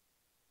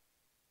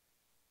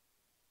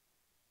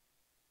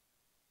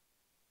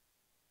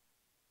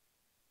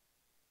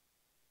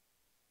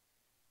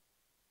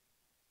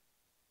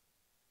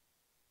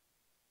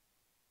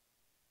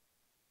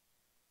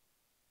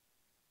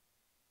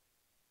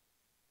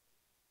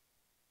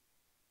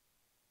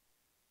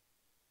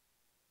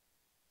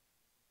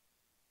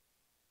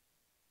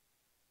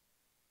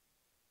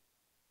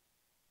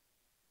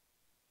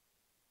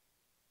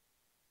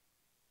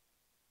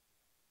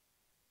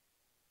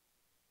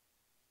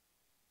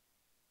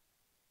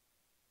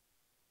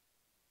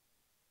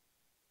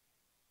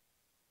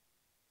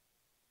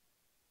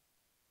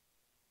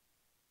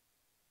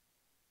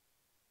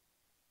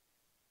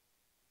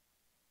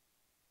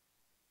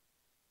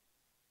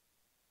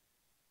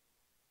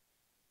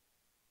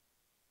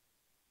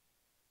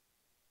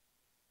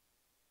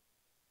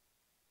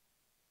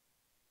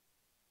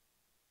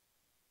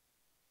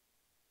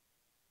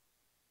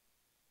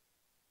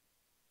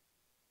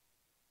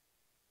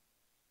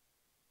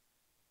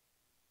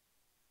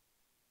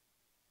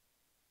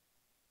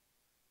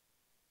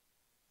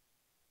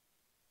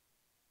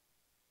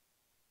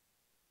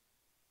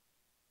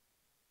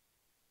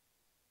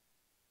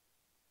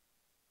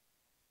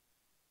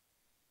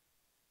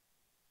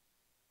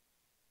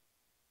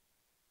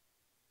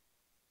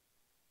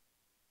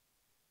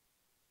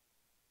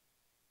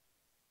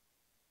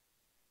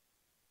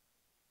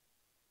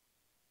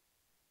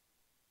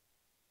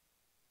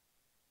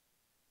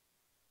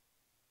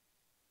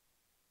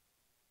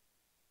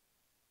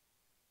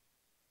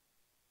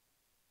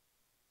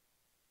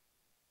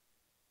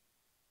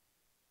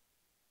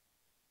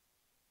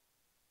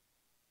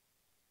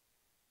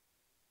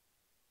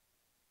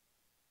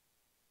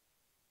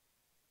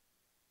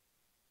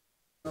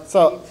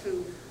 So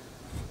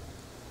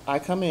I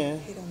come in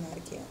He don't know how to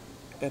count.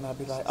 and I'll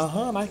be like,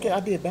 and I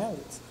did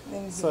ballots.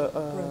 Let me see.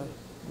 So,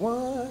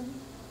 one.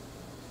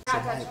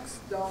 And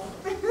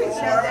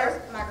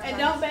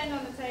don't bang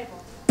on the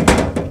table.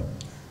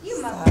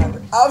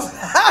 Sorry. I'm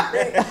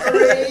sorry.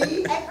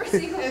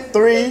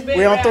 Three.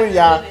 We on three,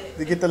 y'all.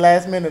 To get the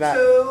last minute out.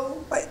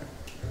 Two. Wait.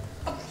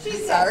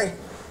 She's Sorry.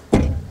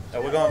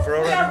 Are we going for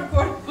real We right are now?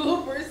 recording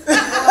bloopers.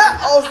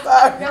 Oh,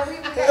 sorry. No, we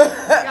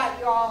got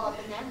you all up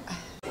in there.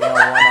 We on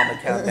one on the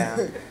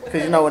countdown.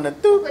 Because you know when the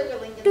doop, Put your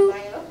link in the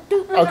bio.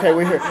 doop. Okay,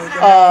 we're here.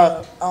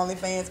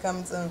 OnlyFans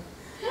coming soon.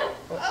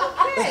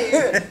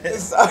 Okay.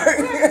 Sorry.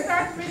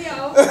 Start the video.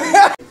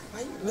 Why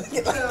you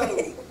looking like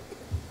me?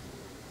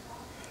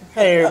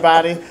 Hey,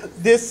 everybody.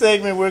 This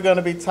segment, we're going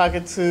to be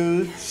talking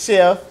to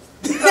Chef.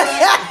 Why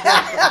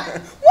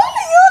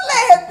are you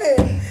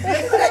laughing?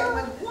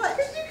 What?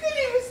 You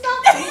couldn't even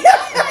stop.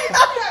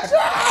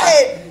 Try.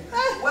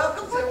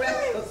 Welcome to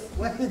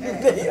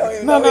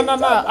No.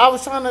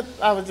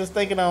 I was just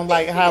thinking on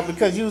like how,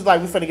 because you was like,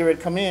 we finna get ready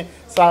to come in.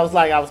 So I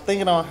was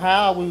thinking on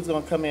how we was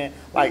going to come in,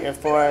 like as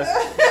far as.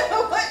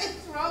 What is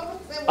wrong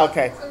with them?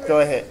 Okay,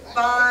 go ahead.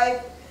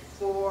 5,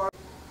 4.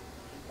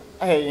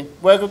 Hey,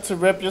 welcome to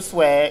Rep Your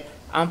Swag.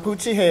 I'm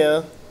Poochie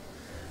Hill.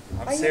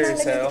 I'm Why you not serious,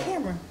 looking at hell. the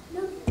camera?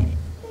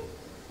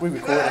 We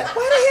recording. Why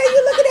the hell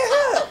you looking at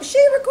her? She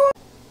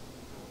recording.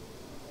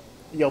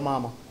 Yo,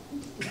 mama.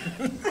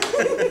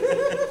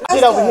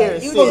 Get over here.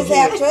 and You see. just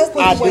have trust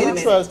I issues.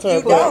 do trust her,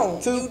 You but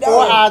don't. two, You 4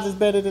 don't. eyes is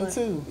better than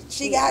 2.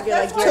 She got You're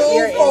like, 2,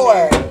 you're in 4.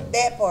 there.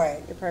 That part.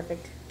 You're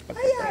perfect. Why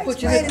y'all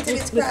explaining to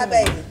this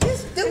crybaby?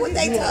 Just do what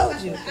they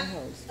told you.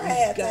 I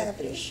have time got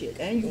for this this. shit,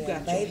 and you got your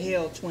baby.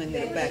 hell twin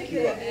here to back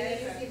you up.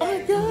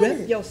 I got Rep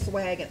it. your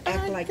swag and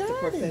act like the got it.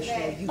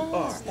 professional you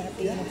are. Stop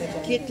being a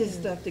bitch. Get this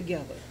stuff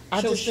together.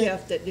 I Show just think-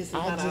 Chef that this is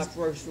not our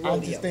first I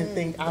rodeo. just didn't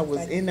think I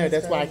was in there.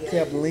 That's why I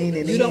kept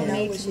leaning You in. don't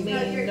need to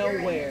lean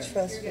nowhere.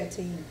 Trustful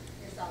team.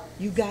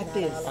 You got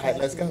this. All right,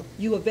 let's go.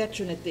 You a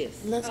veteran at this.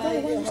 Let's go. Why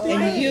you still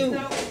And here? you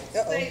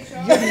Uh-oh. new at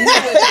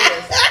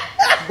this.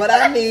 But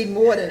I need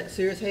more than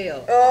serious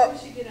hell. Uh-oh.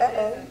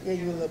 Yeah,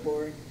 you a little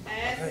boring.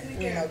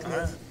 You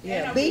know,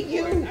 Yeah, beat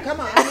you.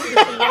 Come on, I need to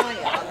see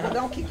Ryan.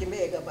 Don't kick your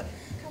leg up, but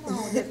come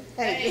on. Hey,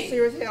 this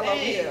serious hell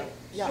over here.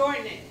 Yeah.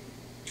 Shorten it.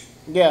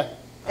 Yeah.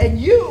 And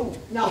you.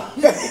 No.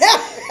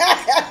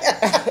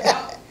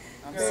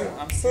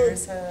 I'm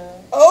serious.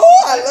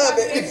 Oh, I love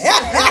it.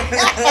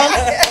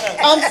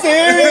 I'm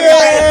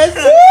serious.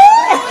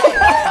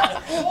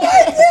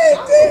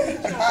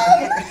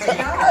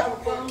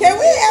 Can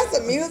we have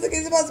some music?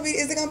 Is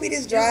it gonna be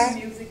this dry?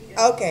 Music,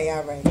 yeah. Okay,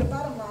 all right. The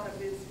bottom line of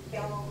this,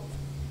 y'all,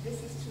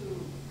 this is to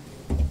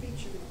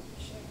feature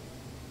Chef.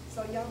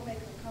 So y'all make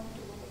her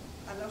comfortable.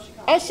 I know she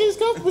Oh, she's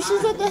comfortable.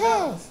 She's at the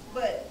house.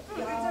 But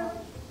y'all,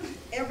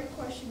 every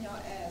question y'all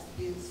ask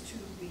is to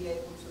be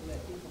able to let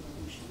people know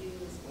who she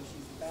is, what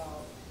she's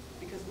about,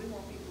 because we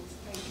want people to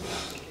pay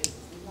attention to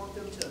business. We want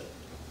them to,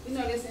 You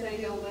know this ain't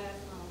your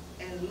last home.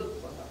 and look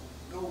for her.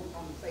 Go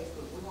on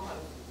Facebook. We want her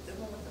to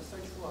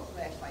search for a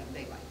flashlight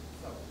daylight.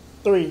 So,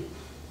 3.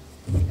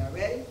 y'all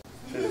ready?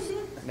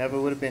 Never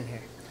would have been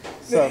here.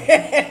 So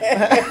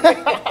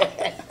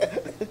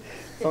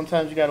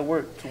sometimes you gotta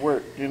work to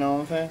work, you know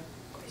what I'm saying?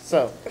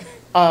 So,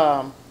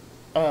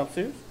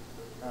 serious?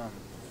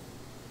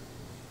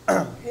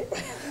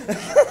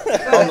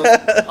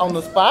 On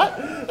the spot?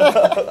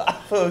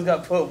 I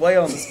got put way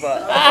on the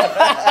spot.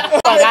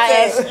 Like I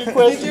asked you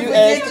questions, you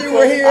asked You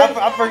were here.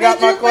 I forgot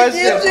my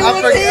question. I forgot.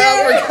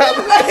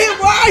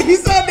 Why are you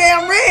so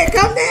damn red?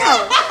 Come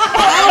down.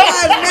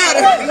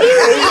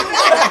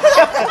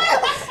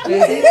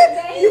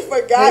 You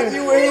forgot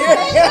you were here.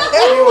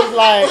 He was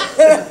like,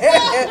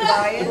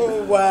 Ryan, Oh,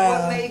 what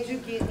wow. made you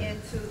get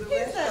into the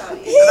restaurant?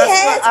 He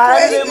had I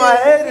had it in my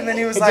questions. head, and then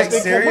he was like,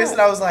 just didn't come serious? out.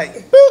 And I was like,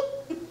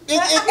 He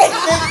like,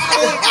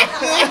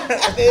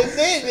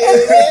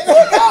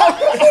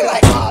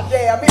 oh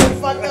damn, he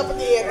done fucked up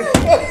again.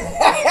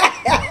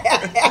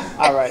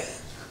 all right.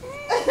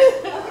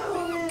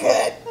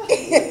 Good.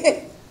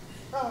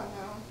 Oh, no.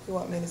 You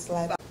want me to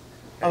slide?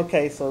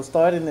 Okay, so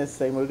starting this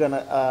thing, we're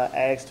gonna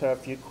ask her a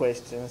few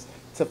questions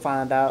to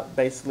find out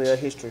basically a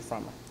history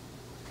from her.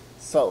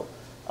 So,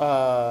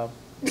 Dallas,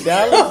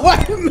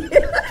 Wait a minute.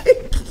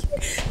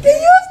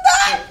 Can you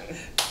stop?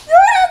 You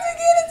have to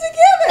get it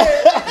together.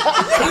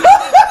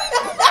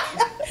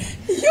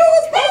 You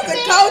were supposed to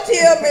coach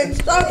him and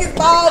stroke his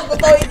balls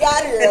before he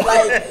got here.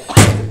 Like,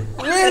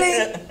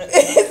 really?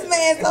 This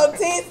man's so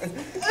tense.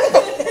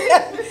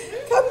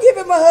 Come give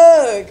him a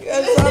hug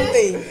or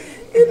something.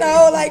 You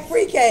know, like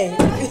pre-K.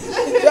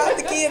 Drop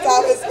the kids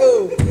off at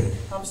school.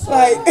 I'm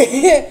sorry.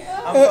 Like,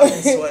 I'm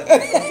fucking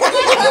sweating.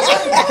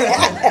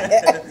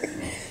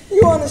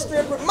 you want a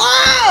stripper?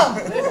 Mom!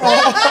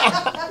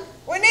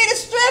 We need a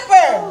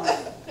stripper!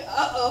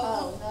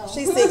 Oh, no.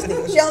 She's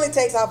 60. She only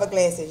takes off her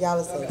glasses. Y'all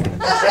will see.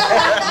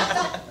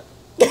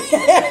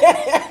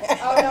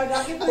 Oh, no,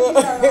 don't get put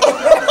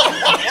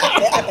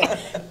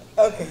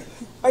Okay.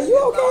 Are you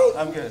okay?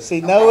 I'm good. she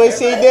know what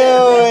she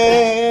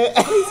doing.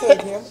 Please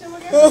hug him.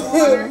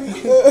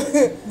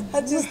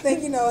 I just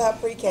think, you know, how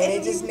pre-K,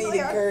 they just need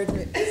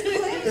encouragement.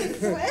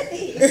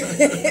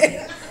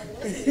 Okay,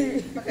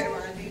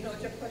 Ryan, do you know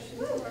what your question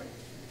is?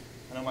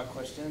 I know my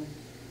question.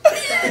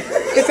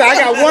 He said, I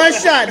got one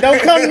shot.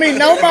 Don't come to me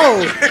no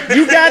more.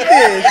 You got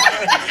this.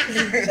 She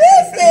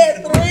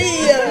said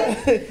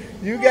 3.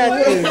 You got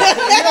this. You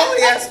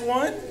only asked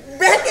one?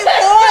 Back and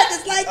forth.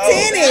 It's like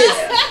tennis.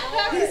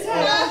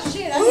 Oh,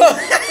 shit. You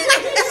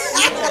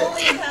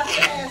only have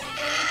to ask 3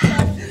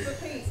 questions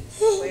apiece.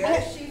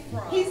 Where is she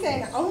from? He said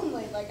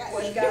only, like I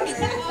What got her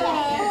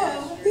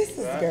into This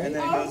is And great. then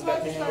it goes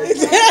back to him.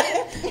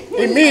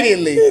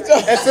 Immediately.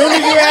 As soon as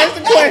you ask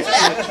the question,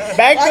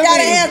 back to I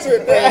gotta me. answer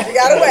it first. You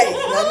gotta wait.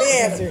 Let me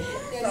answer it.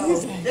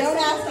 don't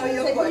ask her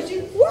your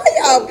question. Why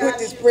y'all put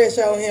this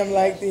pressure on him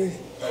like this?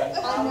 I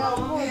know,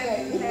 poor You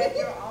baby. had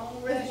your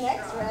own Next,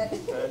 restaurant. right?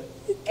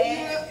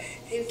 And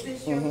is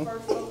this your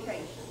first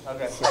location?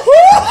 Okay.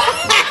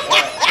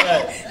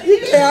 You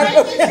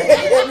can't.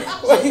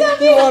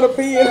 You want to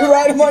pee and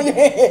write him on your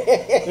hand.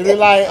 It'd be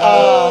like,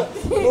 so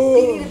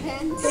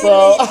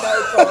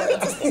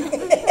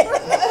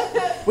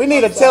we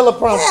need a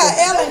teleprompter.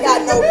 Yeah, Ellen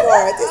got no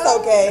cards. It's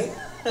okay.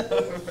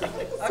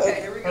 Okay,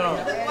 here we go. Y'all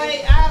ready?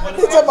 Wait, I have a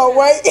He's talking about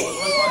wait.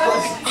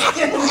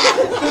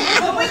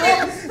 But we need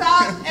to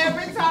stop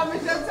every time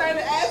it's your turn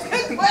to ask a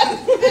question.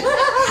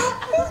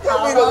 It's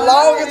gonna be the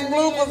longest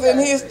bloopers in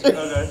history.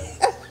 Okay.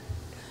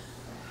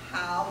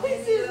 How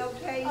many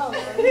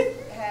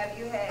locations have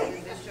you had?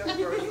 Is this your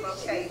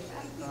first location?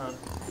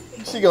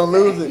 She gonna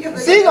lose it.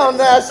 She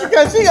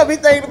gonna be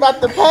thinking about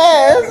the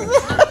past.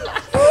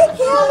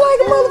 I'm like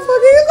a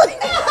motherfucker. He's like,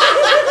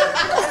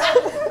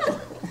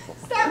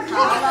 Stop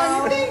calling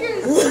your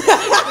fingers.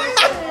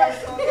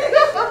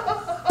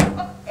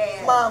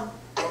 And Mom,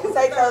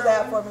 take those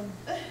out for me.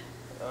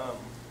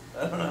 I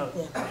don't know.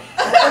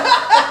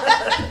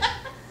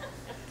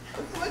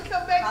 We'll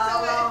come back how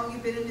to long you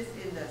been in this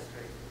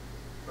industry?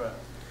 Right.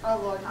 Oh,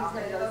 Lord, he's How going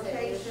many to go say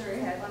locations have you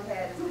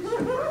had? Is this your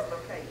first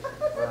location?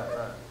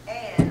 Right.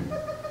 And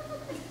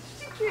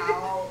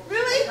how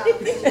Really? how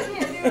many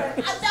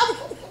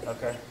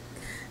Okay.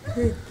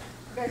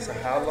 So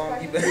how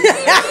long you been?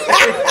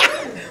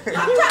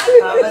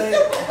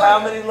 How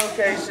many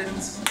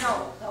locations?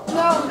 No.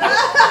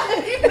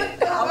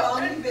 How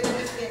long you been in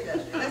this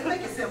industry? Let's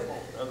make it simple.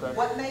 Okay.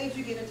 What made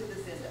you get into this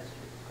industry?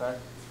 Okay.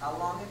 How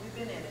long have you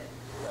been in it?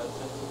 Gotcha.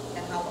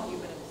 And how long you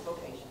been in this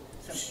location?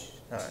 Simple.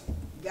 All right.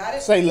 You got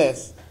it? Say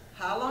less.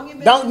 How long you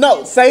been Don't in no.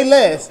 this Say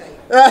industry?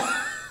 less.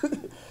 Okay.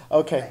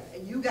 Okay.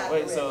 And you got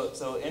Wait, the rest.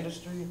 so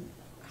industry?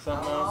 How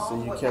Something else? long, So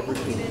you what kept made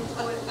you get repeating.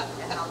 into it,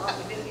 and how long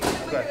you been here?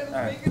 Okay. All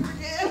right.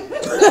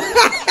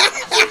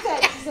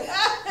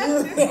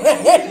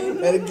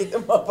 Better get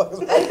them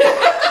motherfuckers right.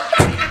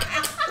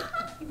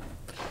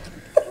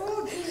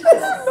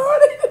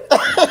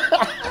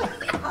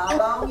 How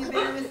long you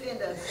been in this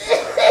industry?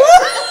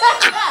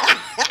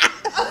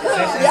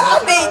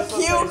 Y'all need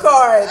cue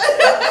cards.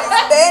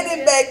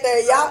 Standing back there,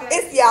 y'all.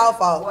 It's y'all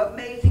fault. What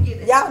made you get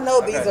in it? Y'all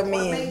know these Okay. are What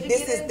made men. you This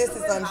get is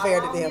into it? unfair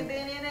to How long you them.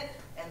 been in it?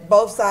 And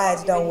Both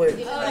sides don't work.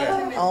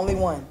 Okay. Only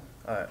one.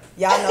 All right.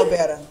 Y'all know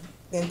better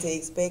than to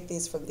expect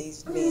this from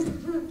these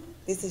men.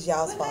 This is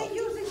y'all's But fault. they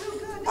usually do good.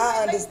 This I ain't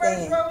their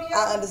understand. first rodeo.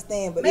 I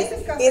understand, but Maybe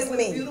it's, because it's they with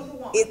a me. beautiful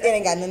woman. It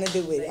ain't got nothing to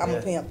do with it. I'm Yeah.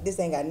 a pimp. This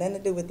ain't got nothing to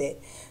do with that.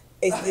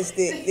 It's just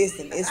the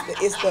listen.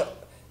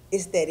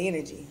 It's that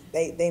energy.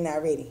 They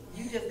not ready.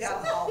 You just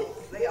got them all.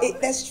 They all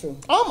That's true.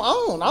 I'm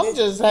on. I'm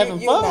just having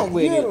You're fun not-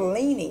 with it. You're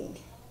leaning.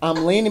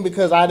 I'm leaning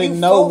because I didn't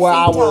You know 4 where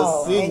I feet was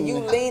tall, sitting. and you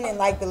leaning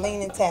like the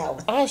leaning tower.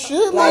 I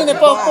should Like lean it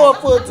for why? 4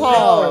 foot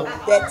tall. No,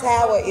 that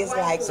tower is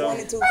like So-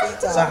 22 feet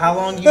tall. So how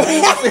long you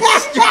been? That's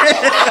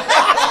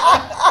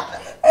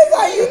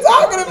how you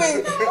talking to me.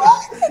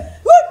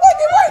 Look,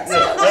 it works.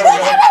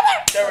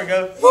 There we go.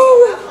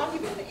 How long you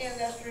been in the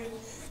industry?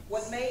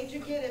 What made you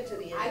get into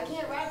the I industry?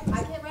 can't write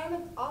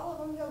them all of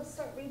them. You'll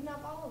start reading off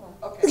all of them.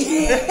 Okay.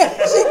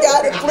 She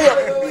got it flip,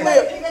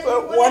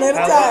 one at a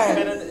How long you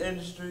been time. in the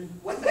industry?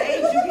 What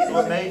made you get into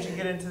What made you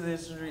get into the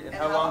industry, and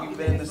how long you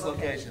been in this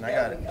location? I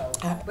got it.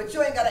 But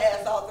you ain't gotta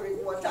ask all three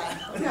at one time.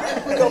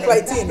 We gonna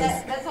play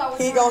tennis. That's how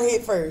He gonna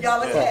hit first.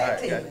 Y'all are Yeah, tag all right,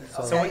 team. got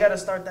it. So we got to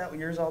start that with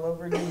yours all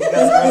over again. You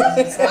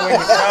gotta say where you're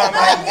from.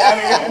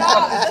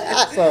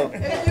 So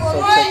If you check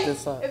want,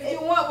 this out. if you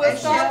want, we'll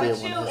start with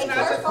Still you one. and I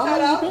How will long cut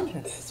you off. been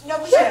here? No,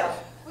 Michelle,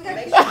 We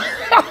make got sure you say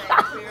your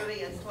name clearly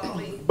and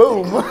slowly.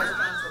 Boom. So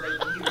they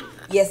can hear you.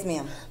 Yes,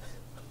 ma'am.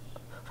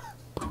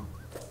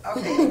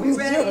 Okay, we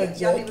ready?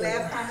 Y'all need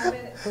last time a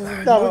minute?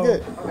 No, we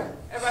good.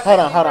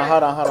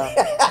 Hold on.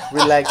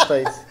 Relax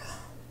face.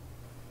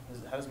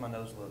 How does my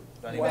nose look?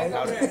 Do I need more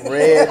powder?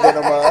 Red in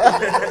them.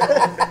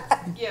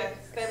 Yeah,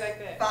 stay like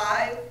that.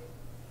 5,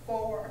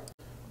 4.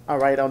 All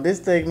right, on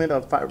this segment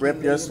of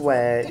Rep Your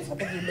Swag.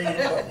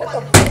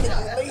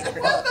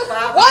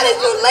 What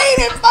is you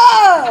leaning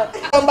for?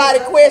 Somebody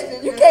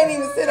question. You can't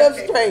even sit up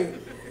straight.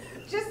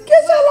 Just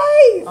Get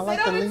your legs. I like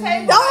sit the on the lean.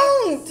 table.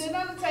 Don't. Sit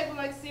on the table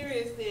like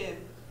serious then.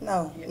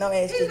 No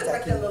ass He cheeks. look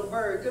like that little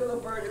bird, good little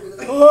bird.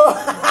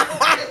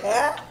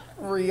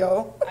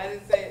 Real. I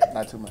didn't say it.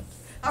 Not too much.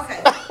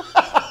 Okay.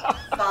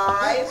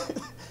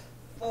 5,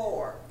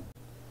 4.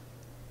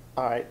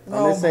 All right, on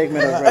Oh this my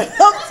segment of God. Rep.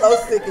 I'm so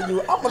sick of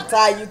you. I'm gonna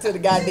tie you to the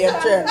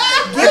goddamn chair.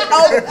 Get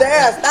over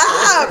there.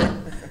 Stop.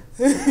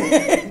 You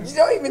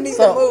don't even need to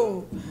So,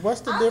 move.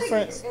 what's the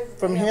difference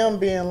from him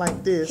being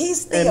like this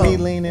He's and still. me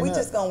leaning We up?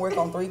 just gonna work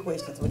on 3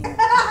 questions with him.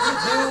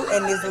 You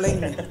and this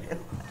leaning.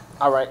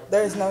 All right,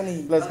 There's no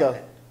need. let's go.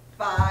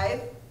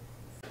 5.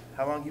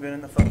 How long you been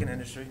in the fucking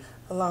industry?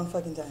 A long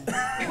fucking time. Wait,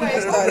 I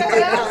started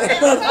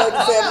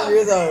fucking 7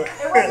 years old.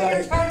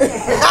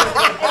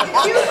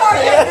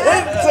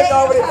 Took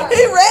over the,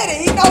 he ready.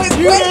 He know his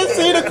You question. didn't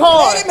see the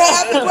card. Let him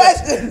have the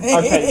question.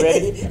 Okay,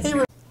 ready?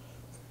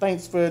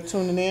 Thanks for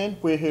tuning in.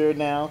 We're here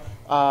now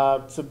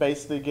to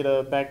basically get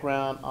a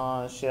background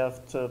on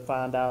Chef to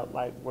find out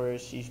like where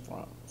she's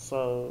from.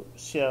 So,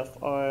 Chef,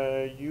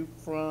 are you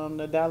from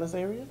the Dallas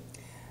area?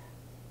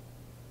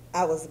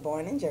 I was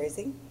born in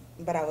Jersey,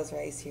 but I was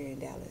raised here in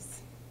Dallas.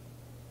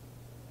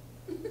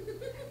 Wait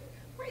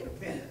a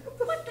minute.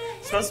 What the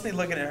heck? Supposed to be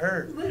looking at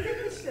her.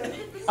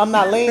 I'm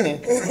not leaning.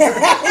 He focused.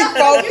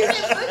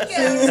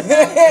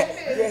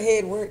 Your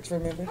head works,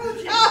 remember?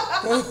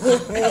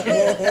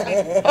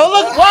 Oh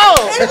look! Whoa!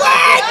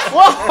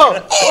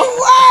 Whoa!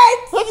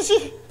 It Look at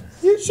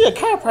she a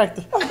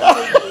chiropractor.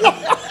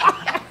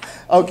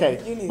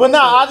 Okay, You need but to no,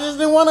 say- I just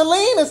didn't want to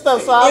lean and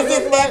stuff. So I works. was Is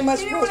just it that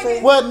much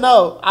pressure? well,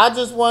 no, I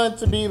just wanted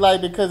to be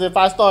like because if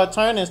I start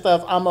turning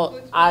stuff, I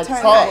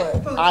Turn talk,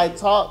 what? I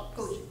talk.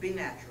 Coach, be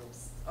natural.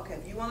 Okay,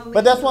 if you want to leave.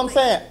 But that's what I'm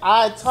saying.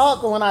 I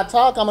talk, and when I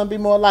talk, I'm gonna be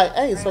more like,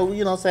 hey, so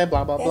you know, say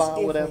blah blah That's blah,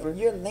 different. whatever.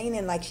 You're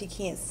leaning like she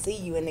can't see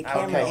you in the Okay,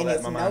 camera, and let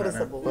it's my mind right now.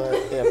 noticeable. But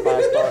if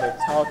I started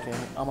talking,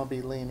 I'm gonna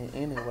be leaning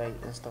anyway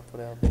and stuff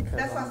whatever because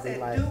That's why I'm I gonna be said,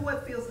 like, do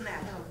what feels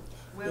natural.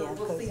 We'll, Yeah,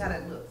 we'll see how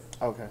that looks.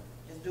 okay.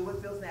 Just do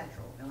what feels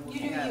natural. And we'll You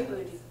see do how you, it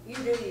looks. Booty. You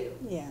do you.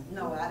 Yeah.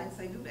 No, I didn't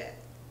say do that.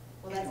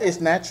 Well, that's It's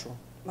natural.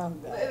 Oh,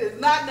 God. It is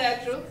not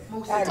natural.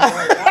 Moose I said- know, I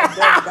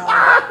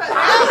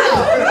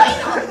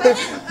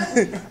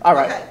know, dog. All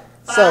right. Okay,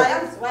 So,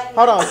 I'm sweating.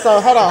 hold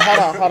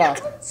on.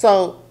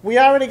 So, we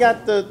already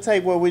got the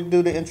tape where we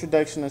do the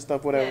introduction and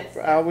stuff, whatever. Yes.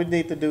 All we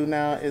need to do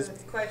now is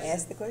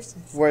Ask the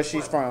questions. where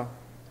she's from.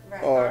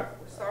 Right. Or,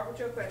 Start with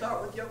your question.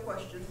 Start with your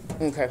question.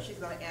 okay. She's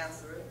gonna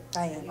answer it.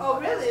 I am. Oh,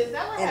 really? Is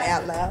that what And out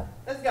happened? loud.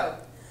 Let's go.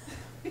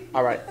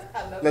 All right.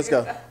 I love Let's you.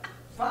 go.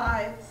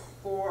 5,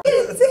 4.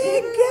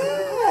 Thank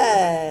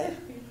God.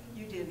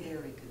 You did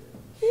very good.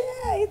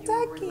 Yeah, You it's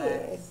were okay.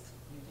 relaxed.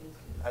 You did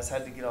I just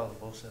had to get all the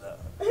bullshit out.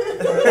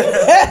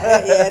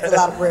 Yeah, it's a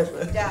lot of pressure.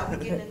 good. Now, we're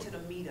getting into the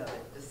meat of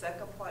it. The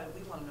second part,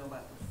 we wanna know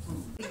about the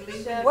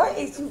food. What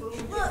is the you? food?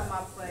 Get on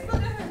my plate.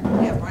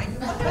 Yeah, bring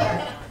your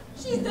plate.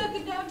 She's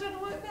ducking down trying to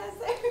walk past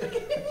there.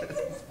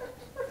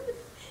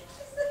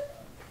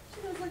 She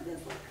looks like this.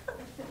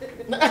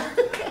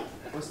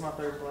 What's my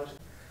third question?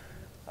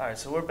 All right,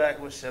 so we're back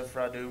with Chef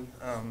Rah Dukes.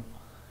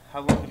 How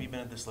long have you been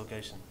at this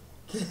location?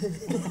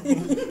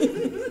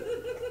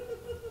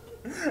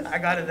 I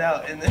got it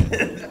out, and then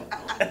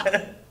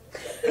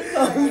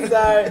I'm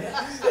sorry.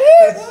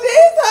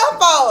 She's her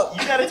fault.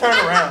 you gotta turn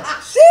around.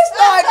 She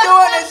started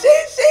doing it.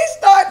 She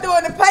started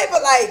doing the paper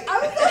like.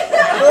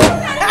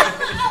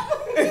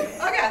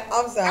 Okay.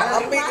 I'm sorry.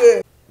 I'm be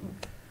good.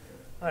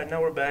 All right,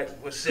 now we're back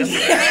with Chef. Is it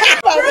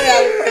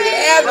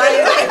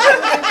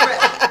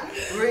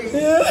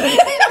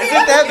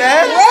that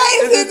bad? Right,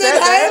 Is it that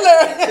Taylor.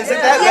 Is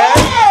it that bad?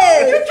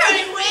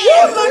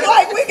 You look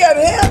like we got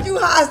held you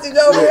hostage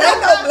over here.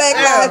 Ain't no Black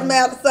Lives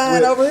Matter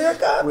sign over here.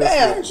 Calm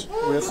down.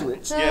 We'll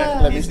switch. Yeah,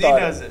 Let me he start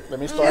does it. it. Let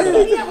me start it.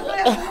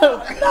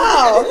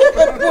 No, you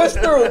better push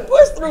through.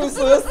 Push through,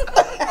 sis.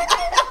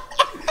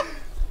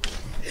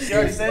 She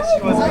already said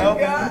she wasn't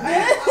helping.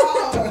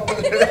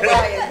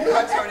 Ryan, you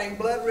are turning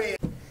blood red.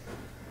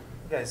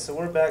 Okay, so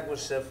we're back with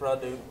Chef Rah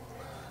Dukes.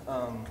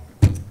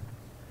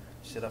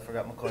 Shit, I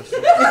forgot my question.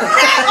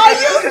 Are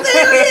you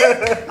serious?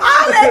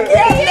 All that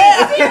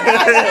cat.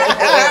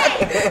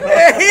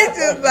 He's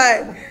just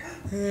like,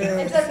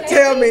 It's okay.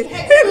 tell me.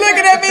 He's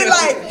looking at me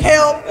like,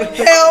 help,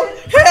 help,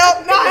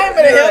 help. No, I ain't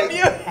gonna help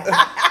you.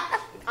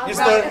 It'd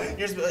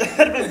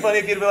have been funny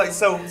if you'd be like,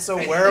 so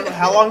where,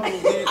 how long did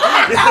you...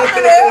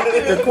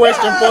 The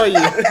question for you.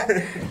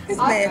 This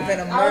man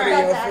finna I'm murder about your to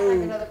act like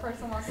food. another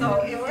person wants to So know.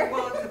 if you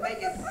want to make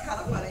it kind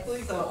of funny,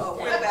 so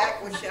we're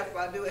back with Chef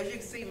Rah Dukes. As you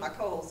can see, my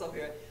co-host over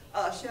here.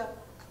 Chef,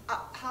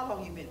 how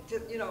long you been,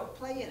 just,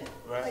 play in it.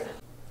 Right.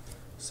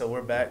 So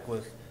we're back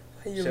with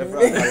You Chef Rah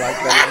really- Dukes.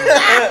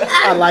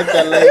 I like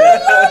that lady.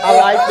 I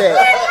like that.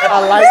 I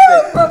like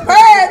that.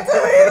 Prepared to.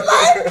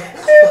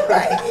 He's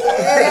like,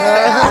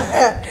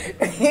 yeah.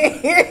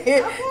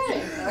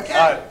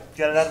 All right,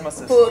 get it out of my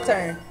system. Full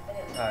turn.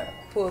 All right.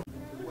 Full.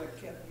 What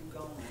kept you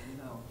going,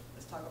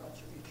 let's talk about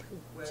your future.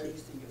 Where do you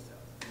see yourself?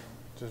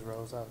 Just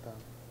rolls out down.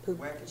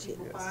 Where can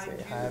people find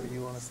you? However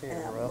you want to say it,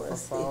 Yeah, rough or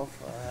musty.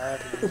 soft, or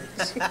however you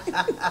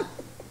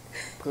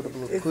put a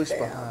little push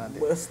behind it.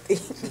 Musty.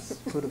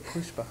 Just put a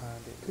push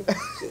behind it.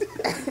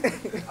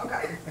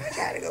 Okay. I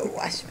gotta go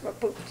wash my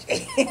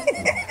poochie.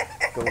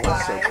 Go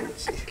wash your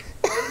coochie.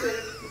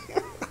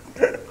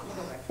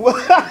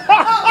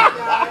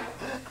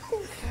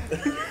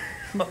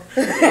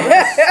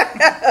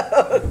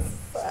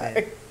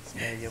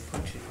 Smell your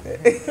poochie.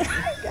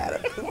 Got a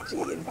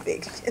poochie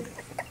infection.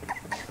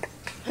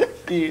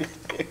 Yeah.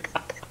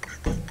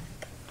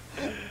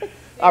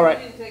 All right.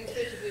 You need to take a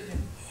picture with you.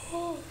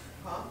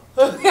 Huh?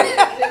 Just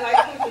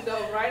like picture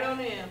though, right on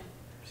in.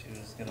 She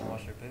was gonna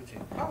wash her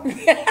poochie. I'll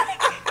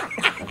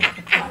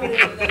put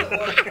in another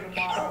order for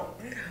tomorrow.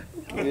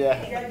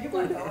 Yeah. Yeah, you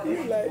want to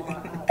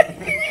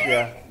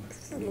Yeah.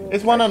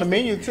 It's one on the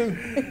menu too.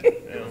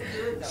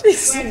 She's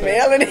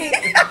smelling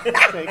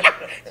it.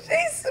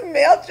 She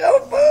smelled your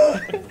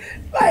food.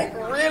 Like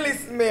really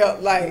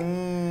smelled like.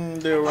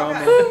 The aroma.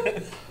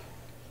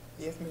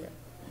 Yes, ma'am.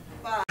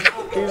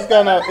 He's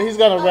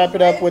gonna wrap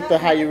it up with the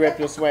how you rep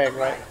your swag,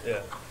 right?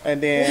 Yeah.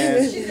 And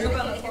then You're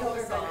going to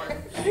focus on,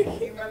 you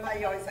remember how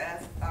you always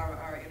ask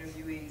our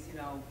interviewees,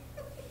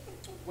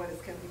 what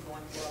is kept you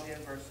going through all this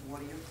versus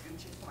what are your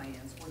future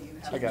plans? What do you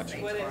have I got to you.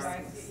 say What to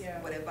advice, us?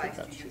 yeah. What advice I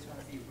do got you give to our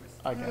viewers?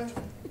 I got you.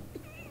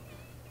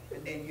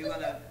 And then you're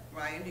gonna,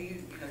 Ryan,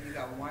 you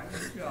got one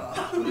job.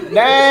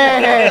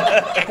 Dang!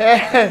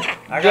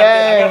 I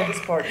got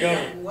this part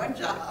covered. One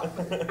job.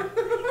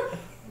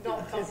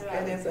 Don't talk about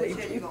And it. then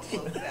Michelle, you're gonna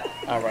close out.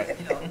 All right.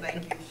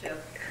 Thank you, Chef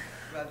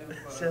Rah Dukes,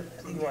 for. Chef,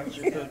 you wash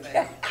your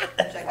poochie.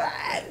 Check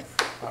out.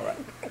 All right.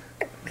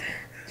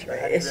 How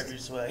do you rep your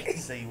swag?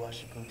 Say you wash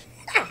your poochie.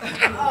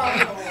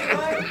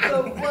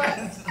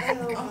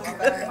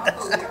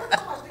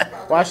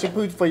 Wash your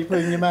pooch before you put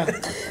it in your mouth.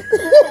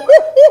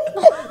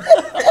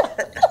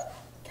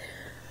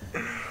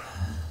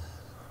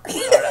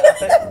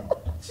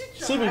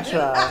 She be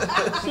trying.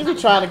 She be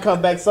trying to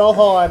come back so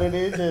hard and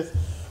it just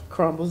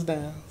crumbles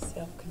down.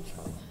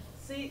 Self-control.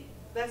 See,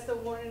 that's the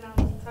warning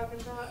I was talking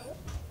about.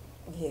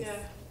 Yes.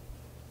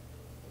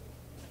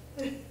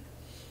 Yeah.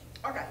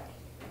 Okay.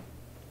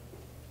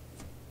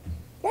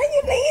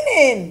 Why you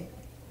leaning?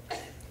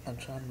 I'm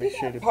trying to make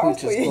sure the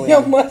Parts pooch is with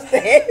your clean.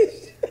 mustache.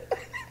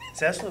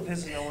 Tesla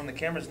pisses me when the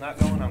camera's not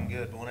going, I'm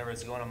good. But whenever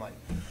it's going, I'm like,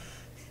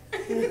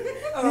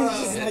 It's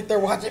just like they're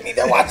watching me.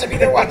 They're watching me.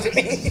 They're watching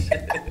me.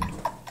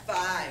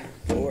 5,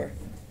 4.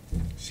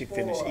 She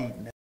finished 4,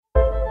 eating